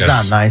Clown's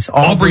Marcus. not nice.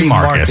 Aubrey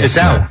Marcus. It's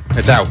out.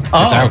 It's out.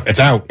 Oh. It's out. It's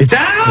out. It's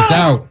out. It's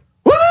out.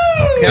 Woo!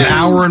 It's an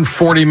hour and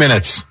 40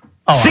 minutes.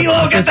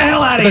 CeeLo, get the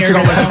hell out of here.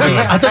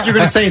 I thought you were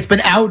going to say it's been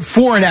out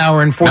for an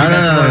hour and 40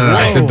 minutes. No.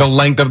 I said the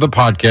length of the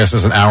podcast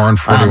is an hour and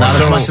 41 minutes.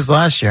 minutes. Not as much as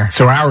last year.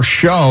 So our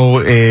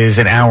show is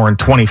an hour and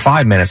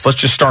 25 minutes. Let's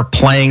just start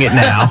playing it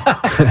now,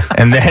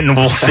 and then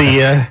we'll see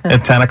you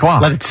at 10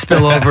 o'clock. Let it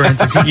spill over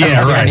into TV.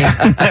 Yeah, right.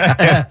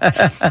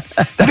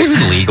 Is that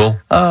even legal?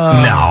 No,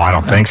 I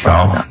don't think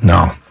so.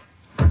 No.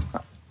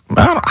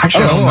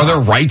 Are there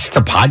rights to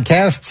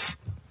podcasts?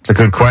 It's a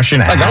good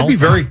question. I'd be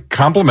very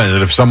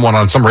complimented if someone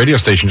on some radio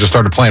station just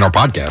started playing our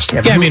podcast.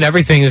 Yeah, I mean,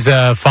 everything is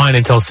fine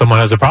until someone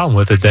has a problem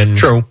with it. Then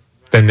True.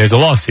 Then there's a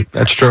lawsuit.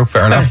 That's true.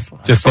 Fair enough.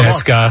 Just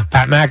ask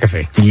Pat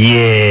McAfee.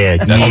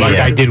 Yeah. All that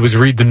guy did was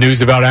read the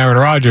news about Aaron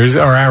Rodgers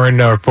or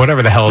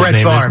whatever the hell his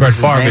name is, Brett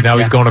Favre, and now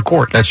he's going to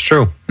court. That's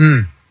true.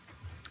 So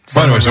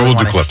anyway, so we'll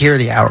do clips. Hear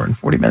the hour and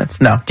 40 minutes.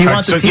 No. Do you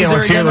want the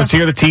teaser? Let's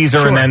hear the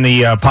teaser, and then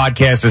the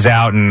podcast is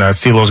out, and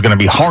CeeLo's going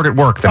to be hard at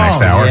work the next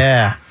hour.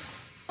 Yeah.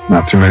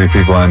 Not too many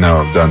people I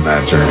know have done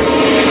that journey.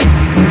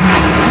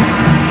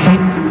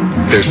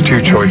 There's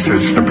two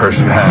choices a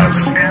person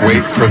has.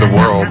 Wait for the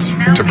world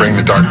to bring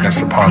the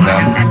darkness upon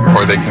them,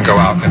 or they can go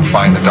out and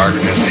find the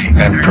darkness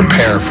and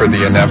prepare for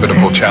the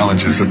inevitable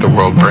challenges that the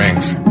world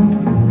brings.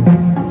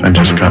 And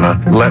just kind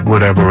of let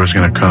whatever was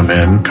going to come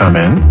in,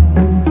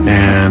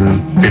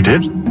 and it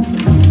did.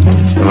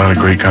 A lot of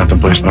great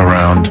contemplation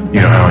around,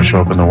 how I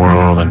show up in the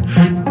world, and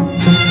then,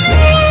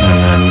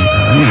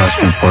 I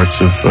spent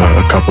parts of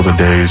a couple of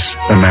days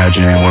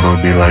imagining what it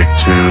would be like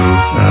to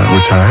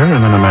retire,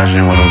 and then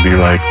imagining what it would be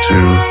like to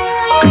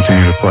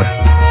continue to play.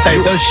 Tell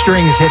you, those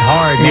strings hit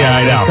hard. Yeah,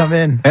 I know. Come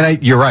in.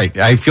 And you're right.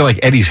 I feel like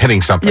Eddie's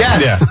hitting something.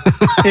 Yes.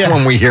 Yeah.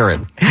 When we hear it.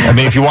 I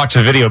mean, if you watch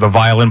the video, the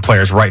violin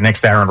player's right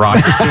next to Aaron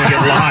Rodgers doing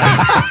it live.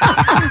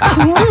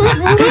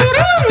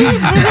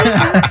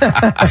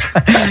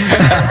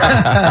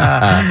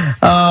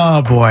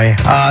 Oh, boy.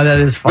 That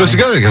is funny. This is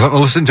good because I'm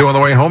listening to it on the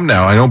way home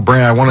now. I know,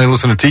 Brand, I want to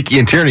listen to Tiki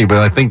and Tierney, but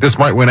I think this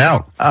might win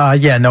out.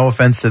 Yeah, no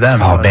offense to them.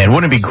 Oh, man,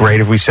 wouldn't it be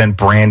great if we sent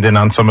Brandon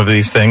on some of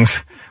these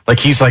things? Like,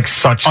 he's like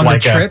such on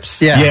like the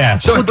trips? Yeah. Yeah.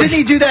 So, didn't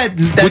he do that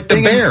with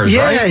thing the Bears,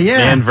 right? Yeah.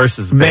 Man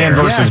versus Bear.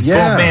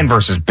 Man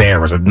versus Bear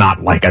was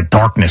not like a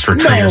darkness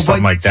retreat or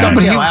something like that.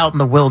 Somebody out in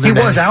the wilderness.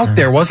 He was out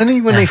there, wasn't he,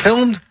 when they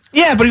filmed?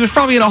 Yeah, but he was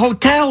probably in a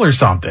hotel or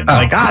something.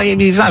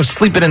 He's not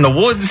sleeping in the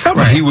woods.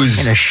 He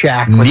was in a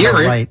shack with near no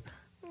it. light.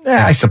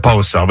 Yeah, I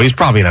suppose so. But he's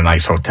probably in a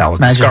nice hotel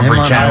with Imagine Discovery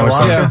him on Channel or ayahuasca.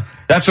 something. Yeah.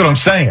 That's what I'm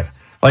saying.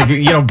 Like,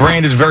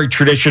 Brandon's a very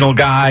traditional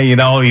guy.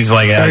 He's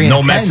like Very no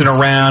intense. messing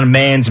around,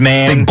 man's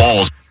man. Big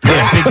balls.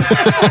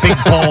 Yeah, big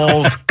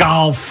balls,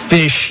 golf,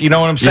 fish. You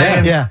know what I'm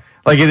saying? Yeah.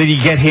 Like, if you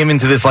get him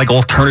into this, like,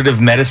 alternative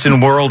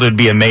medicine world, it'd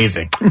be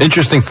amazing.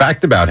 Interesting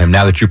fact about him,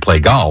 now that you play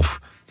golf,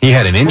 he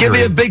had an injury. Give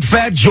me a big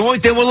fat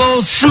joint and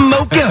we'll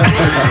smoke you.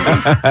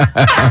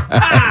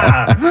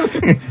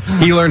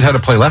 He learned how to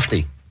play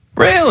lefty.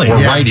 Really? Or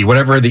righty,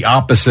 whatever the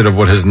opposite of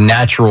what his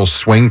natural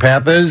swing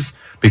path is.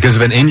 Because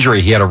of an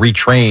injury, he had to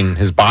retrain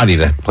his body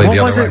to play What the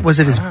other was way. it? Was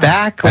it his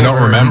back? I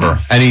don't remember.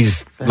 And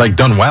he's,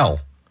 done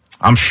well.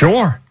 I'm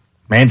sure.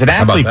 Man's an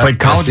athlete, that? played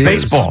college Yes, he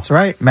is. baseball. That's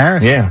right,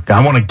 Maris. Yeah,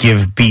 I want to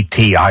give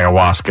BT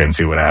ayahuasca and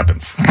see what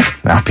happens.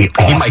 That'd be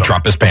awesome. He might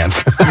drop his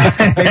pants. Maybe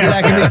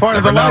that can be part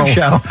of the live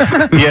show.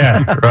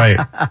 Yeah, right.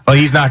 Well,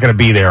 he's not going to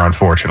be there,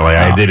 unfortunately.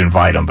 I did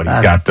invite him, but he's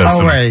got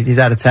right. He's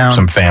out of town.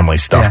 some family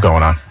stuff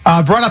going on.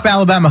 Brought up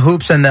Alabama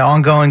hoops and the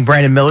ongoing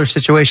Brandon Miller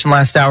situation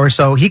last hour.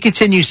 So he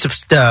continues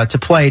to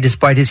play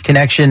despite his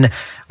connection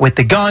with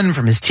the gun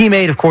from his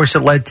teammate. Of course, it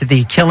led to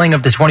the killing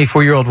of the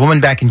 24-year-old woman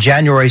back in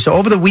January. So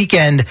over the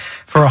weekend,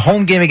 for a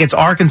home game against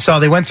Arkansas,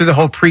 they went through the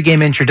whole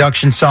pregame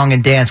introduction song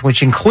and dance,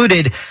 which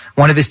included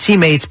one of his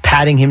teammates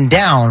patting him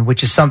down,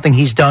 which is something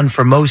he's done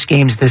for most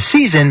games this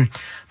season,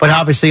 but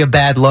obviously a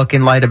bad look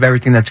in light of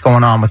everything that's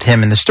going on with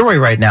him in the story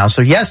right now.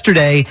 So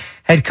yesterday,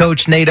 head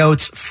coach Nate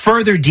Oates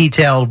further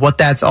detailed what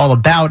that's all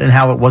about and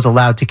how it was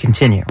allowed to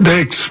continue.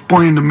 They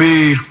explained to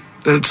me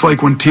that it's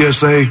like when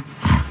TSA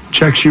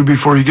checks you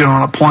before you get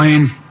on a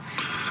plane.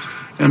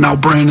 And now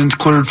Brandon's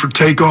cleared for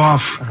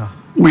takeoff.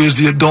 We as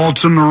the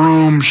adults in the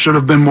room should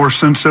have been more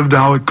sensitive to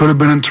how it could have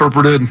been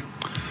interpreted.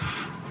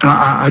 And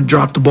I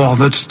dropped the ball.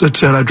 That's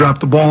it. I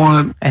dropped the ball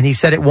on it. And he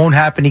said it won't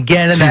happen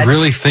again. And Do you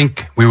really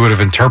think we would have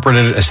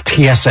interpreted it as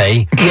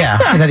TSA? Yeah,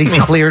 and that he's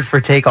cleared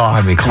for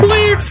takeoff. I mean,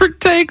 Cleared for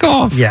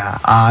takeoff.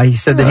 Yeah, he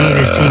said that he and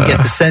his team get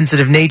the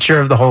sensitive nature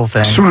of the whole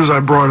thing. As soon as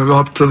I brought it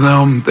up to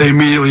them, they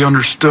immediately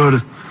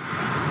understood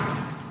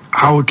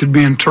how it could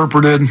be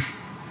interpreted.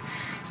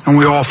 And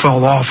we all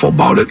felt awful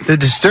about it. The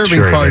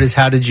disturbing part is,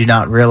 how did you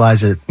not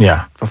realize it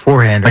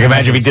beforehand? Like,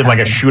 imagine if he did like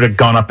a shoot a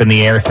gun up in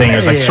the air thing. It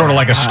was like sort of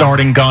like a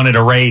starting gun at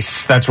a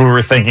race. That's what we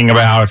were thinking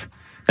about.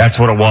 That's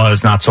what it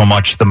was, not so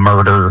much the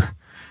murder,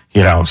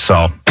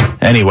 So,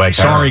 anyway,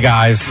 sorry,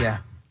 guys. Yeah.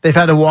 They've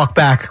had to walk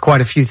back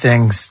quite a few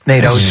things.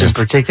 Nate Oates in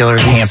particular.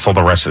 Cancel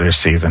the rest of their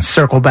season.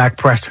 Circle back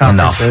press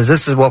conferences. Enough.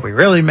 This is what we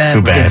really meant.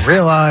 Too bad. We didn't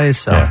realize.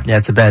 So, yeah,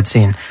 it's a bad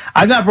scene.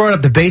 I've not brought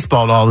up the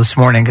baseball at all this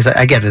morning because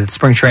I get it. It's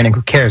spring training.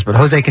 Who cares? But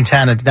Jose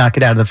Quintana did not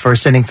get out of the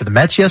first inning for the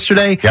Mets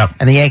yesterday. Yep.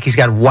 And the Yankees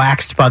got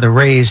waxed by the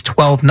Rays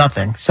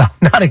 12-0. So,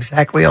 not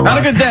exactly a lot.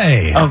 Not a good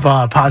day. Of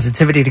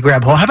positivity to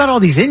grab hold. How about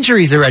all these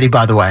injuries already,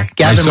 by the way?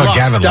 Gavin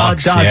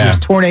Lux, Dodgers,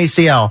 torn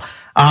ACL.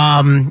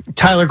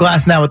 Tyler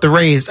Glass now with the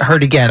Rays,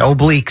 hurt again,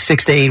 oblique,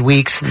 6 to 8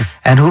 weeks.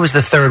 And who was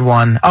the third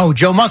one? Oh,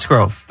 Joe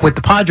Musgrove with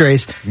the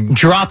Padres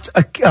dropped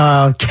a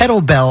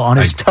kettlebell on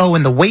his toe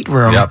in the weight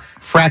room. Yep.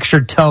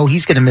 Fractured toe.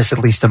 He's going to miss at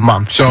least a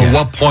month. So at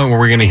what point were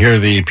we going to hear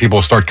the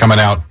people start coming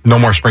out? No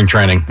more spring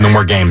training, no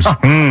more games.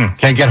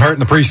 Can't get hurt in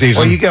the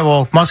preseason.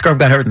 Well, Musgrove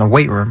got hurt in the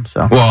weight room.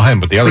 So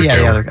him, but the other two.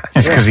 the other guys.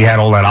 It's because he had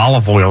all that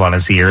olive oil on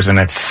his ears and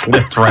it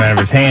slipped right out of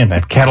his hand.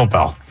 That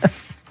kettlebell.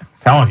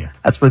 Telling you.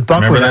 That's what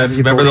Buck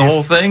Remember the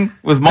whole thing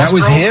with Musgrove? That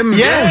was him?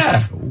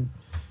 Yes.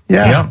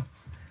 Yeah.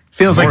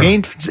 Feels like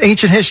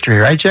ancient history,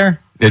 right, Jer?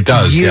 It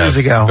does, Years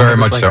ago. Very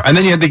much so. And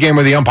then you had the game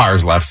where the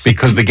umpires left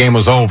because the game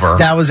was over.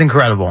 That was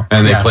incredible.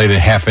 And they played a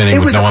half inning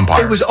with no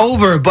umpires. It was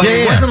over, but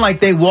it wasn't like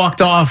they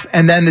walked off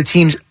and then the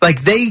teams,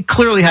 like they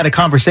clearly had a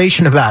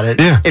conversation about it.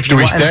 Yeah. Do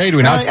we stay? Do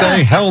we not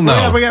stay? Hell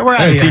no. We're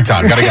out of here. Tea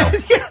time. Gotta go.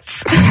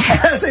 Yes.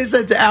 As they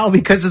said to Al,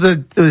 because of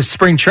the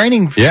spring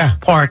training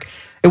park,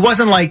 it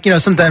wasn't like,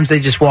 sometimes they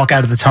just walk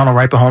out of the tunnel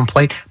right behind home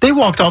plate. They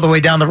walked all the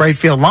way down the right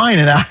field line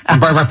and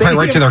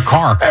right to their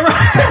car.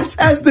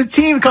 As the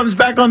team comes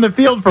back on the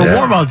field for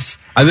warm-ups.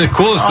 The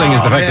coolest thing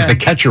is the fact that the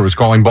catcher was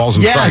calling balls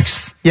and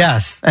strikes.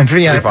 Yes. And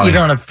even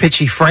on a pitch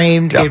he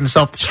framed, gave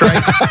himself the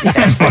strike.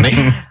 That's funny.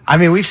 I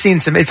mean, we've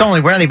seen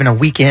we're not even a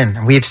week in,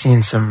 and we've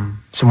seen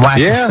some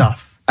wacky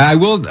stuff. I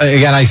will,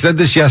 again, I said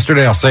this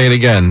yesterday, I'll say it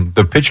again.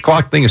 The pitch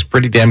clock thing is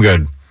pretty damn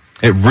good.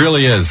 It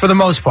really is. For the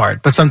most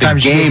part. But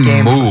sometimes the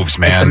game moves,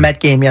 man. Like the Met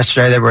game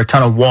yesterday, there were a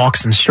ton of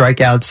walks and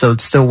strikeouts, so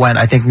it still went,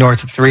 I think,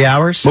 north of 3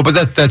 hours. Well,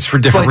 but that's for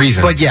different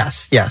reasons. But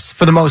yes.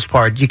 For the most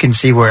part, you can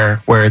see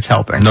where it's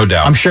helping. No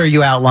doubt. I'm sure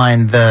you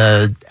outlined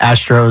the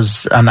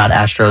not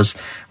Astros,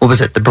 what was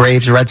it, the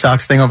Braves Red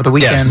Sox thing over the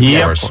weekend?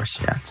 Yes, of course.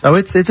 Yeah. So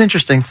it's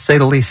interesting, to say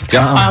the least.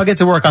 Yeah. I'll get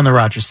to work on the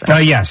Rogers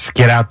thing. Yes,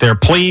 get out there,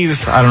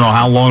 please. I don't know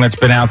how long it's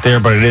been out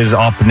there, but it is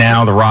up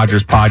now, the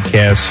Rogers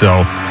podcast.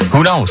 So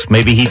who knows?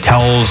 Maybe he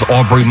tells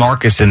Aubrey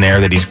Marcus in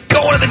there that he's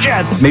going to the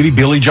Jets. Maybe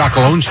Billy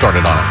Giacalone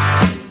started on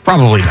it.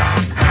 Probably not.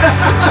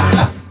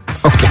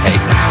 Okay.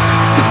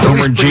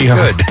 Boomer Gio.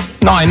 Good.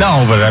 No, I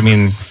know, but I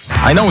mean,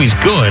 I know he's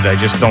good. I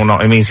just don't know.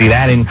 I mean, is he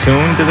that in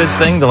tune to this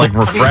thing to like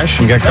refresh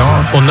and get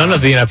going? Well, none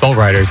of the NFL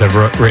writers have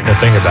written a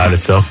thing about it,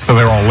 so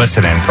they're all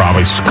listening,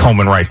 probably just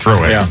combing right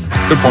through it. Yeah,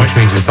 good point. Which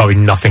means there's probably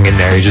nothing in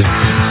there. He just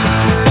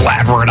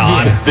blabbering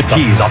on the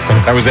tease.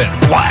 Nothing. That was it.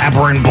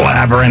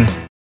 Blabbering.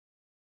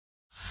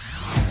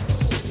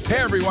 Hey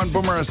everyone,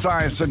 Boomer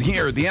Esiason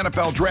here. The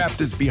NFL draft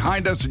is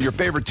behind us and your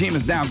favorite team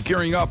is now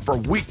gearing up for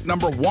week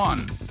number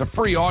 1. The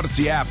free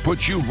Odyssey app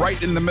puts you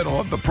right in the middle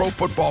of the pro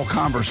football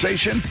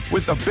conversation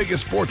with the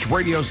biggest sports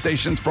radio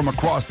stations from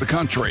across the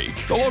country.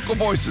 The local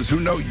voices who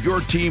know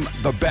your team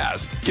the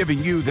best, giving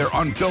you their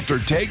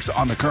unfiltered takes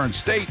on the current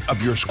state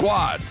of your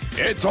squad.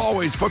 It's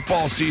always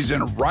football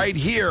season right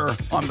here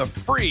on the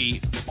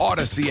free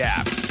Odyssey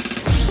app.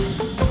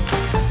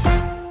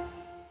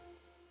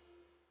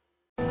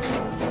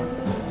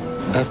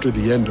 After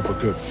the end of a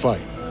good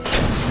fight,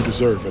 you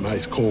deserve an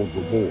ice-cold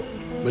reward.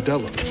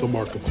 Modelo is the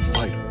mark of a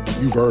fighter.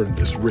 You've earned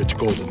this rich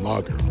golden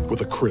lager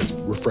with a crisp,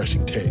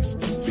 refreshing taste.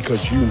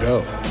 Because you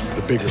know,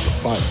 the bigger the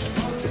fight,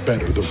 the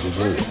better the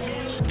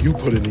reward. You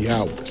put in the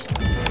hours,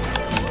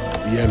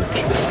 the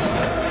energy,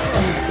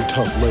 the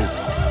tough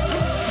labor.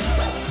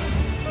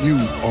 You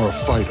are a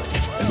fighter,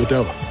 and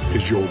Modelo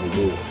is your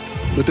reward.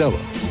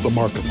 Modelo, the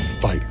mark of a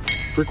fighter.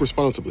 Drink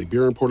responsibly.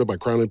 Beer imported by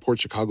Crown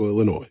Imports, Chicago,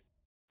 Illinois.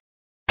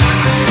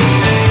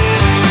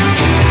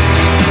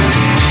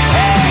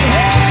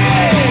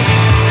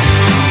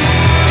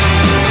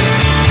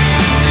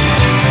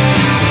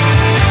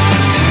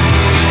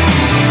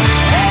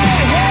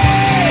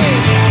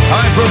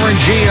 Boomer and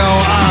Gio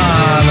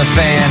on the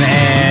Fan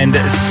and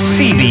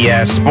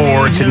CBS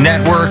Sports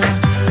Network.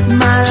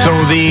 So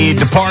the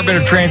Department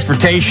of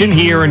Transportation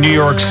here in New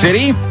York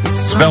City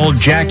spelled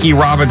Jackie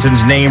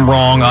Robinson's name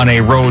wrong on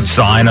a road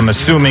sign. I'm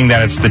assuming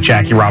that it's the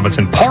Jackie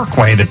Robinson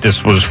Parkway that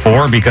this was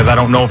for, because I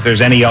don't know if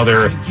there's any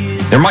other.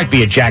 There might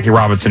be a Jackie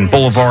Robinson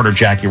Boulevard or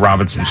Jackie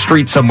Robinson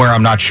Street somewhere.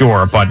 I'm not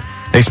sure, but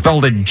they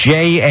spelled it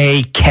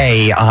Jakie,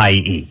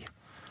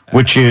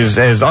 which is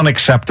as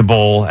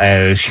unacceptable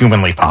as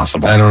humanly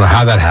possible. I don't know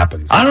how that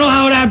happens. I don't know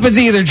how it happens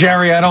either,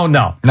 Jerry. I don't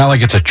know. Not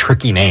like it's a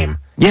tricky name.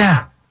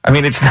 Yeah. I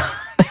mean, it's not.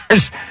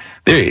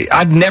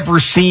 I've never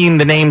seen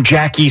the name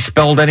Jackie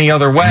spelled any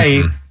other way.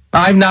 Mm-hmm.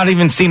 I've not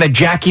even seen a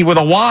Jackie with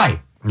a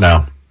Y.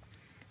 No.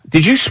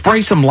 Did you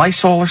spray some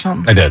Lysol or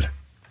something? I did.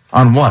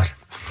 On what?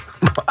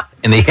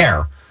 In the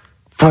hair.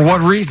 For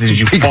what reason? Did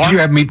you fart? You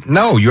have me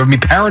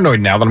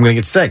paranoid now that I'm going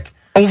to get sick.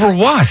 Over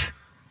what?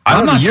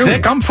 I'm not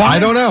sick. I'm fine. I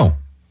don't know.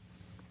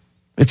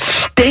 It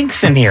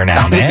stinks in here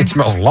now, man. It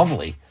smells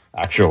lovely,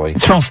 actually.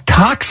 It smells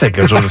toxic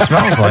is what it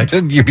smells like.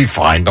 You'll be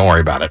fine. Don't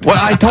worry about it. Well,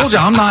 I told you,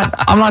 I'm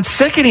not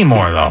sick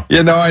anymore, though.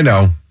 Yeah, no, I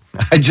know.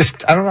 I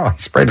don't know. I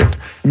sprayed it.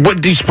 What,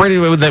 did you spray it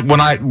with it when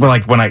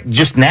I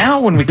just now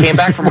when we came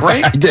back from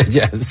break? I did,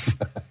 yes.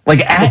 Like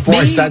before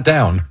I sat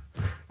down.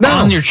 No,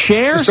 on your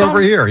chair? Just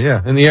over here,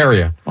 yeah, in the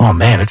area. Oh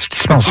man, it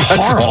smells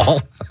horrible. That's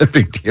all. A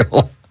big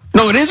deal.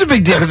 No, it is a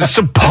big deal because it's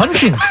so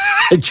pungent.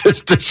 I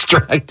just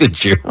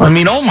distracted you. I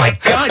mean, oh my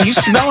God, you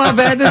smell how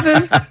bad this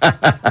is?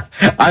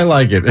 I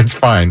like it. It's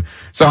fine.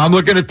 So I'm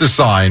looking at the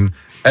sign,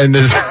 and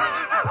this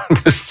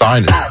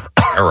sign is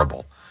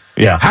terrible.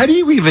 Yeah. How do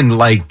you even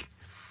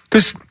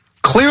because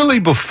clearly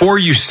before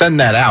you send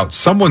that out,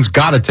 someone's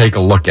got to take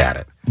a look at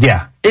it.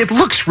 Yeah. It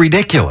looks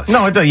ridiculous.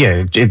 No,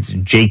 it's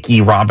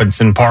Jackie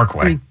Robinson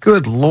Parkway.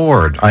 Good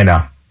Lord. I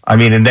know. I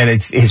mean, and then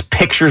it's his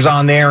pictures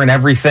on there and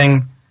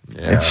everything.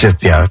 Yeah. It's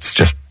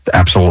just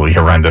absolutely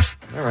horrendous.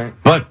 All right.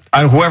 But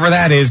whoever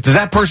that is, does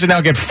that person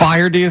now get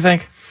fired, do you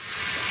think?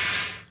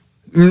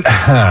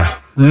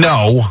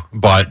 No,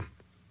 but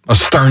a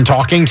stern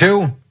talking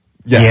to?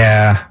 Yes.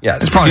 Yeah.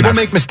 Yes. People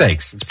make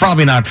mistakes. It's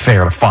probably not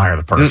fair to fire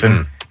the person.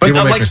 Mm-mm. But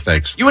people make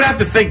mistakes. You would have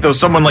to think, though,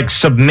 someone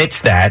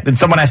submits that, then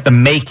someone has to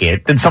make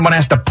it, then someone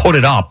has to put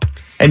it up,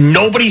 and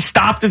nobody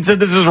stopped and said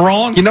this is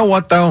wrong? You know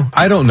what, though?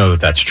 I don't know that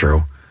that's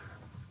true.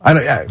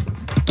 I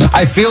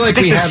feel like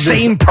we have the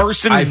same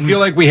person. I feel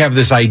like we have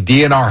this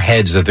idea in our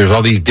heads that there's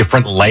all these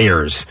different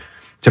layers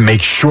to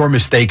make sure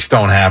mistakes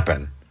don't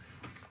happen.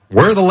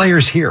 Where are the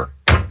layers here?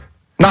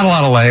 Not a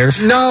lot of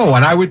layers. No,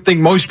 and I would think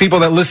most people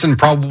that listen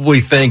probably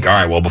think, all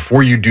right, well,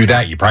 before you do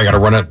that, you probably got to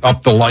run it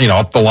up the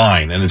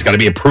line, and it's got to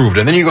be approved,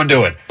 and then you go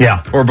do it.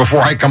 Yeah. Or before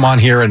I come on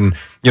here and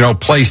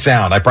play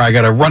sound, I probably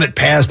got to run it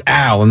past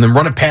Al, and then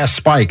run it past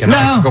Spike, and then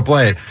I can go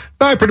play it.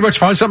 No, I pretty much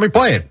find something to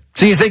play it.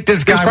 So you think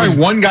this guy There's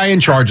probably one guy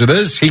in charge of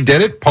this? He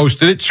did it,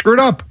 posted it, screwed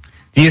up.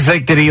 Do you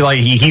think that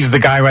he's the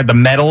guy who had the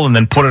medal and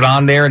then put it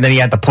on there, and then he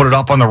had to put it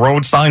up on the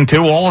road sign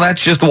too? All of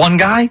that's just one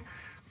guy?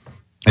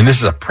 And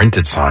this is a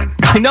printed sign.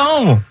 I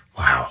know.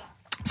 Wow.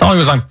 It's only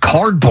was on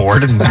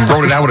cardboard and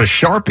wrote it out with a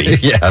Sharpie.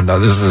 Yeah, no,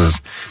 this is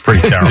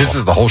pretty terrible. This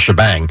is the whole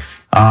shebang.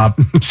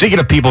 Speaking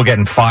of people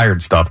getting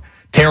fired stuff,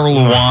 Terrell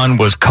Luan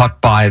was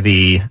cut by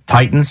the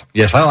Titans.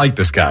 Yes, I like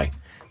this guy.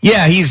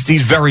 Yeah, he's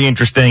very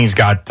interesting. He's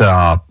got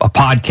a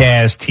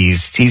podcast.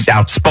 He's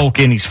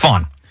outspoken. He's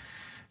fun.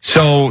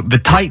 So the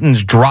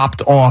Titans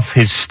dropped off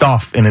his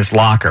stuff in his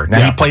locker.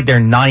 Now, he played there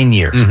 9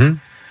 years. Mm-hmm.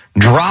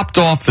 Dropped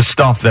off the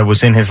stuff that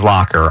was in his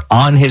locker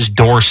on his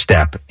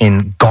doorstep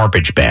in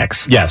garbage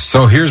bags. Yes,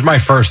 so here's my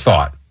first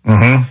thought.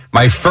 Mm-hmm.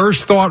 My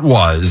first thought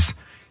was,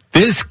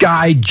 this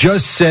guy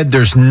just said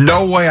there's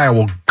no way I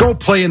will go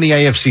play in the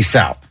AFC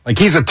South. Like,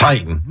 he's a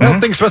Titan. Mm-hmm. I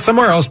don't think so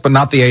somewhere else, but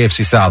not the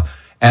AFC South.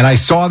 And I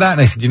saw that, and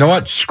I said, you know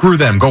what? Screw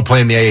them. Go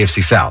play in the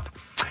AFC South.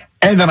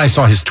 And then I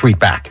saw his tweet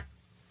back.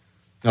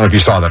 I don't know if you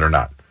saw that or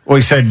not. Well,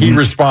 he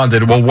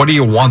responded, well, what do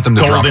you want them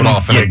to drop it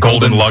off in a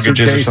golden luggages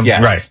suitcase? Or something?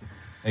 Yes. Right.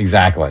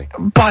 Exactly.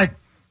 But,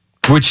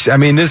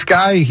 this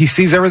guy, he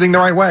sees everything the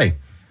right way.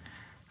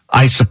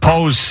 I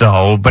suppose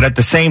so, but at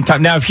the same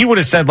time, now if he would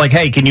have said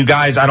hey, can you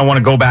guys, I don't want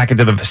to go back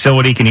into the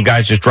facility, can you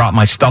guys just drop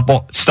my stuff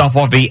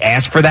off? He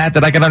asked for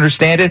that I can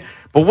understand it.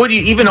 But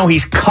even though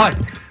he's cut,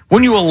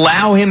 wouldn't you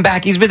allow him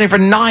back? He's been there for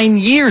 9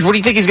 years. What do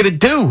you think he's going to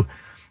do?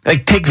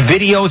 Take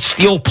videos,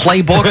 steal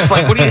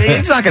playbooks?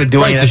 He's not going to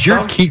do anything. Does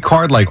your key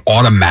card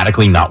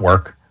automatically not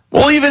work?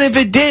 Well, even if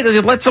it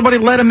did, let somebody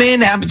let him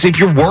in. If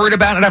you're worried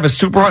about it, have a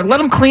supervisor. Let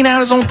him clean out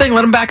his own thing.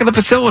 Let him back in the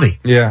facility.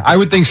 Yeah, I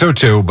would think so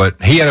too,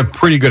 but he had a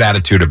pretty good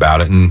attitude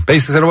about it and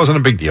basically said it wasn't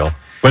a big deal.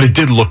 But it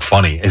did look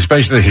funny,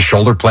 especially his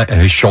shoulder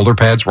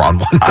pads were on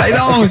one. I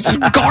know, it's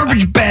just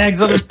garbage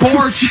bags on his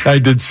porch. I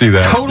did see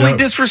that. Totally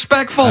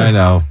disrespectful. I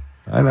know.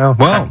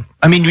 Well,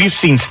 I mean, you've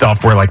seen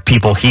stuff where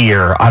people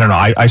here, I don't know,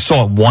 I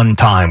saw it one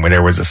time where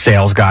there was a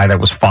sales guy that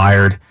was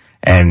fired.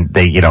 And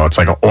they, it's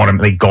like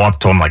they go up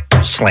to him,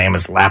 slam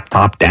his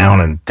laptop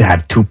down and to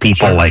have two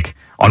people,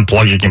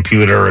 unplug your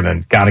computer and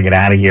then got to get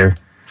out of here.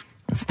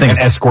 And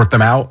escort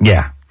them out?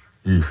 Yeah.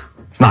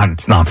 It's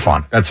not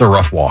fun. That's a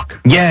rough walk.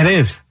 Yeah, it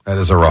is. That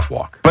is a rough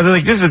walk. But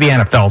this is the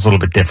NFL. It's a little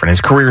bit different. His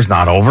career's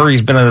not over.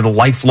 He's been a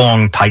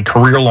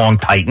career-long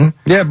Titan.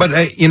 Yeah,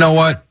 but you know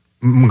what?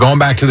 going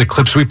back to the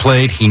clips we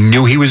played, he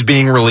knew he was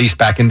being released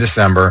back in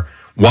December.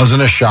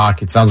 Wasn't a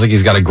shock. It sounds like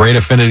he's got a great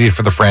affinity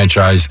for the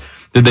franchise.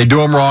 Did they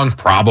do him wrong?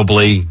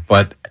 Probably,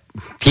 but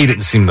he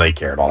didn't seem like he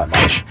cared all that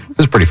much. It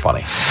was pretty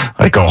funny.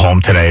 I go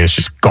home today, it's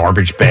just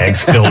garbage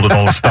bags filled with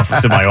all the stuff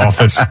that's in my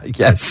office.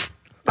 Yes.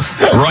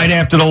 Right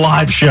after the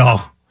live show.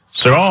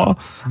 So,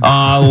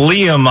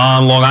 Liam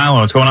on Long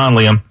Island. What's going on,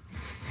 Liam?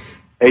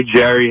 Hey,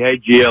 Jerry. Hey,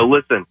 Gio.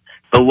 Listen,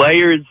 the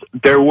layers,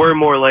 there were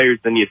more layers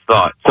than you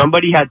thought.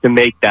 Somebody had to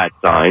make that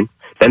sign.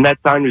 Then that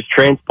sign was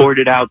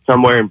transported out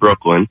somewhere in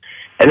Brooklyn.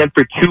 And then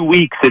for 2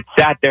 weeks, it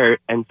sat there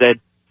and said,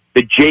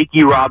 the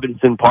Jakey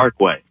Robinson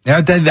Parkway.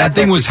 Yeah, that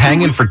thing was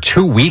hanging for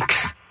 2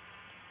 weeks?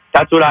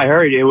 That's what I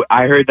heard.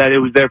 I heard that it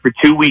was there for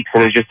 2 weeks,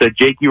 and it just said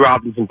Jakey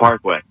Robinson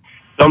Parkway.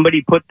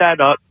 Somebody put that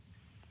up,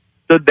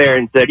 stood there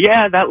and said,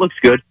 yeah, that looks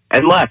good,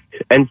 and left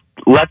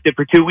it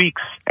for 2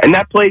 weeks. And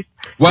that place,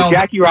 the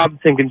Jackie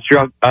Robinson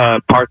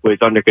Parkway is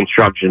under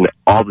construction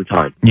all the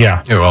time.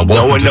 Yeah. Well,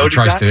 no one to the noticed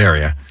tri-state that?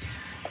 area.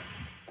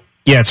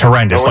 Yeah, it's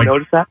horrendous. No one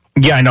noticed that?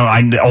 Yeah, I know.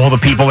 All the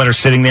people that are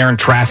sitting there in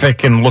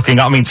traffic and looking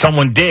up. I mean,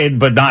 someone did,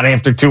 but not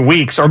after 2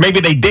 weeks. Or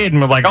maybe they did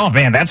and were like, oh,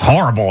 man, that's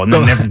horrible. And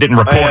then never didn't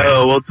report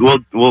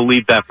it. We'll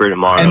leave that for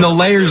tomorrow. And the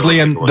layers,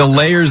 Liam, the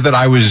layers that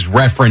I was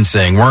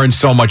referencing weren't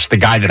so much the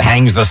guy that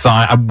hangs the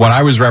sign. What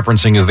I was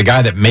referencing is the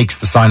guy that makes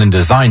the sign and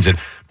designs it,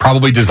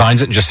 probably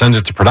designs it and just sends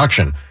it to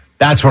production.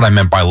 That's what I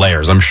meant by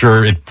layers. I'm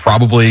sure it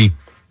probably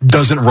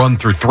doesn't run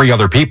through 3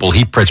 other people.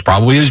 It's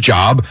probably his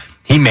job.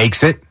 He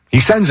makes it. He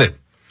sends it.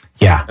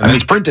 Yeah. And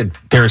it's printed.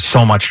 There's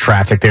so much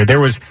traffic there.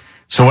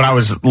 So when I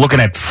was looking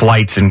at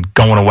flights and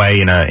going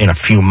away in a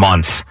few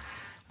months,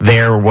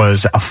 there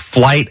was a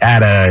flight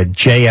at a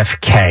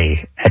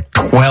JFK at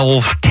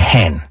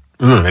 12:10.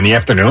 In the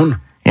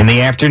afternoon? In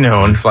the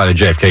afternoon. You fly to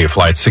JFK, you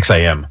fly at 6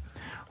 a.m.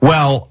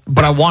 Well,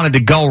 but I wanted to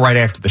go right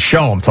after the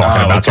show I'm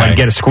talking about, so I okay. could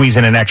get a squeeze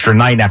in an extra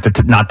night and have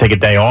to not take a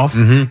day off.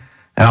 Mm-hmm.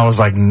 And I was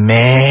like,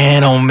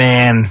 man, oh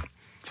man.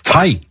 It's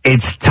tight.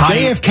 It's tight.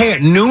 JFK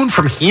at noon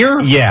from here?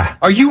 Yeah.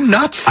 Are you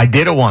nuts? I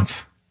did it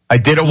once.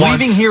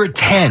 Leaving here at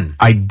 10.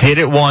 I did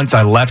it once.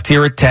 I left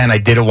here at 10. I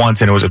did it once,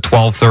 and it was a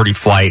 12:30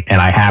 flight,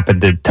 and I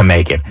happened to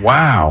make it.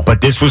 Wow.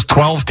 But this was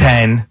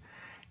 12:10,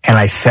 and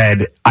I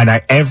said,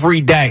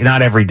 every day,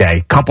 not every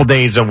day, couple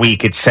days a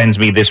week, it sends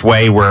me this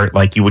way where,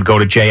 like, you would go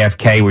to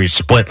JFK, where you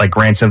split, like,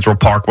 Grand Central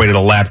Parkway to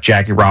the left,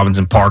 Jackie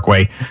Robinson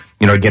Parkway,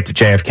 to get to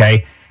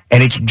JFK.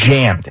 And it's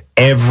jammed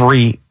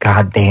every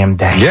goddamn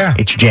day. Yeah.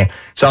 It's jammed.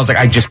 So I was like,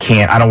 I just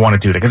can't. I don't want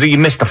to do that. Because you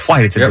missed the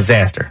flight. It's a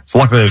disaster. So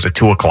luckily there was a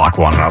 2 o'clock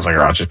one. And I was like,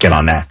 I'll just get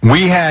on that.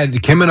 We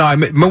had, Kim and I,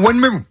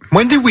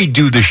 when did we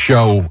do the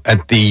show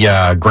at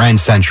the Grand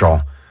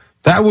Central?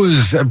 That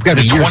was the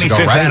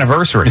 25th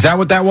anniversary. Is that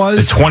what that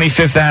was? The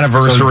 25th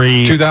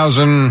anniversary. So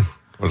 2000, what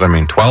does that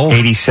mean, 12?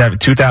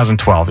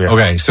 2012, yeah.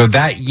 Okay, so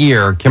that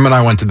year, Kim and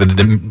I went to the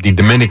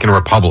Dominican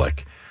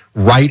Republic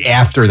right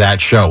after that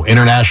show,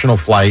 international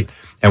flight.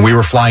 And we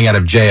were flying out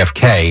of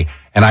JFK,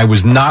 and I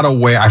was not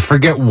aware. I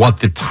forget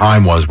what the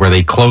time was where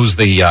they closed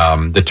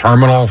the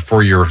terminal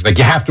for you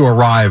have to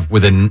arrive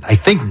within, I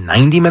think,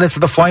 90 minutes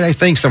of the flight,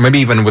 so maybe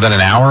even within an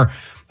hour.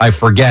 I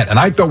forget. And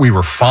I thought we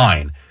were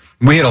fine.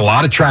 We had a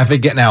lot of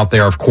traffic getting out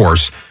there, of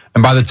course.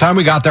 And by the time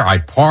we got there, I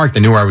parked.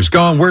 I knew where I was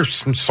going. We're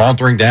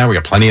sauntering down. We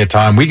got plenty of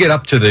time. We get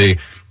up to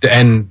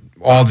and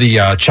all the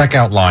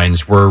checkout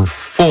lines were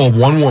full.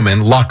 One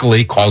woman,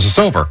 luckily, calls us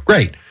over.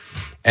 Great.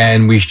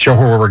 And we show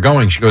her where we're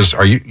going. She goes,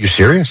 are you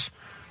serious?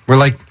 We're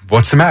like,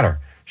 what's the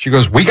matter? She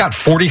goes, we got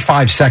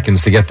 45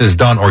 seconds to get this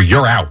done or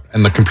you're out.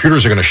 And the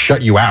computers are going to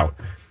shut you out.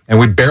 And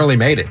we barely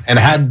made it. And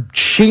had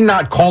she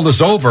not called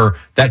us over,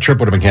 that trip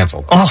would have been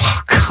canceled.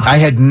 Oh, God. I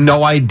had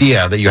no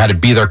idea that you had to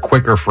be there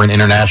quicker for an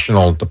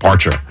international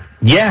departure.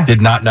 Yeah. Did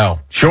not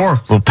know. Sure.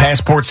 Little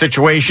passport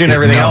situation,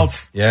 everything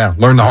else. Yeah.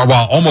 Learned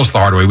almost the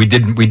hard way. We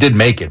did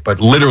make it, but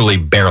literally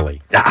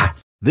barely.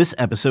 This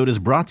episode is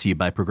brought to you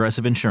by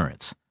Progressive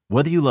Insurance.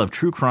 Whether you love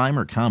true crime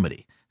or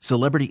comedy,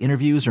 celebrity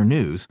interviews or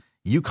news,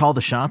 you call the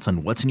shots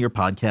on what's in your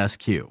podcast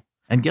queue.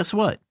 And guess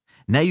what?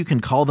 Now you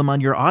can call them on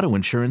your auto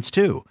insurance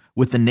too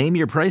with the Name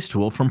Your Price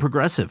tool from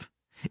Progressive.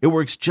 It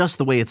works just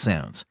the way it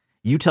sounds.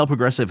 You tell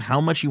Progressive how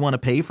much you want to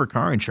pay for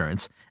car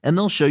insurance, and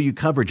they'll show you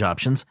coverage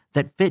options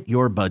that fit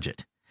your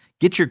budget.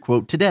 Get your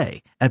quote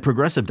today at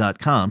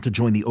Progressive.com to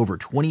join the over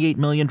 28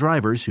 million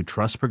drivers who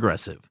trust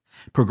Progressive.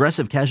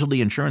 Progressive Casualty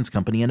Insurance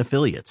Company and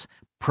Affiliates.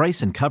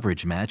 Price and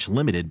coverage match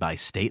limited by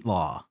state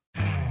law.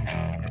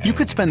 You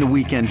could spend the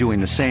weekend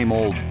doing the same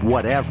old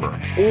whatever,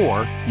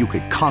 or you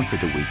could conquer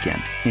the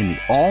weekend in the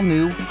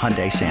all-new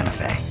Hyundai Santa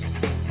Fe.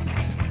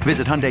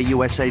 Visit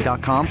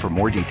HyundaiUSA.com for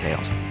more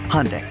details.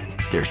 Hyundai,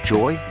 there's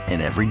joy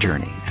in every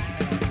journey.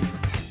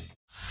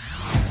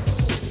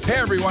 Hey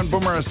everyone,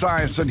 Boomer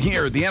Esiason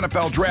here. The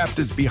NFL Draft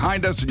is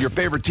behind us and your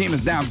favorite team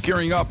is now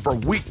gearing up for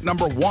week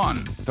number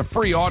 1. The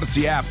free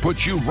Odyssey app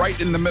puts you right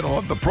in the middle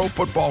of the pro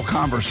football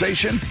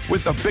conversation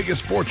with the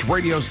biggest sports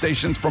radio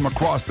stations from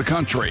across the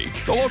country.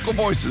 The local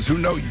voices who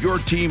know your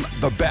team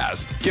the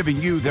best, giving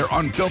you their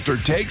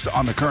unfiltered takes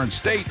on the current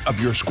state of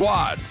your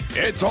squad.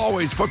 It's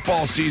always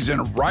football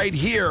season right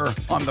here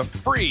on the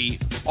free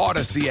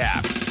Odyssey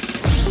app.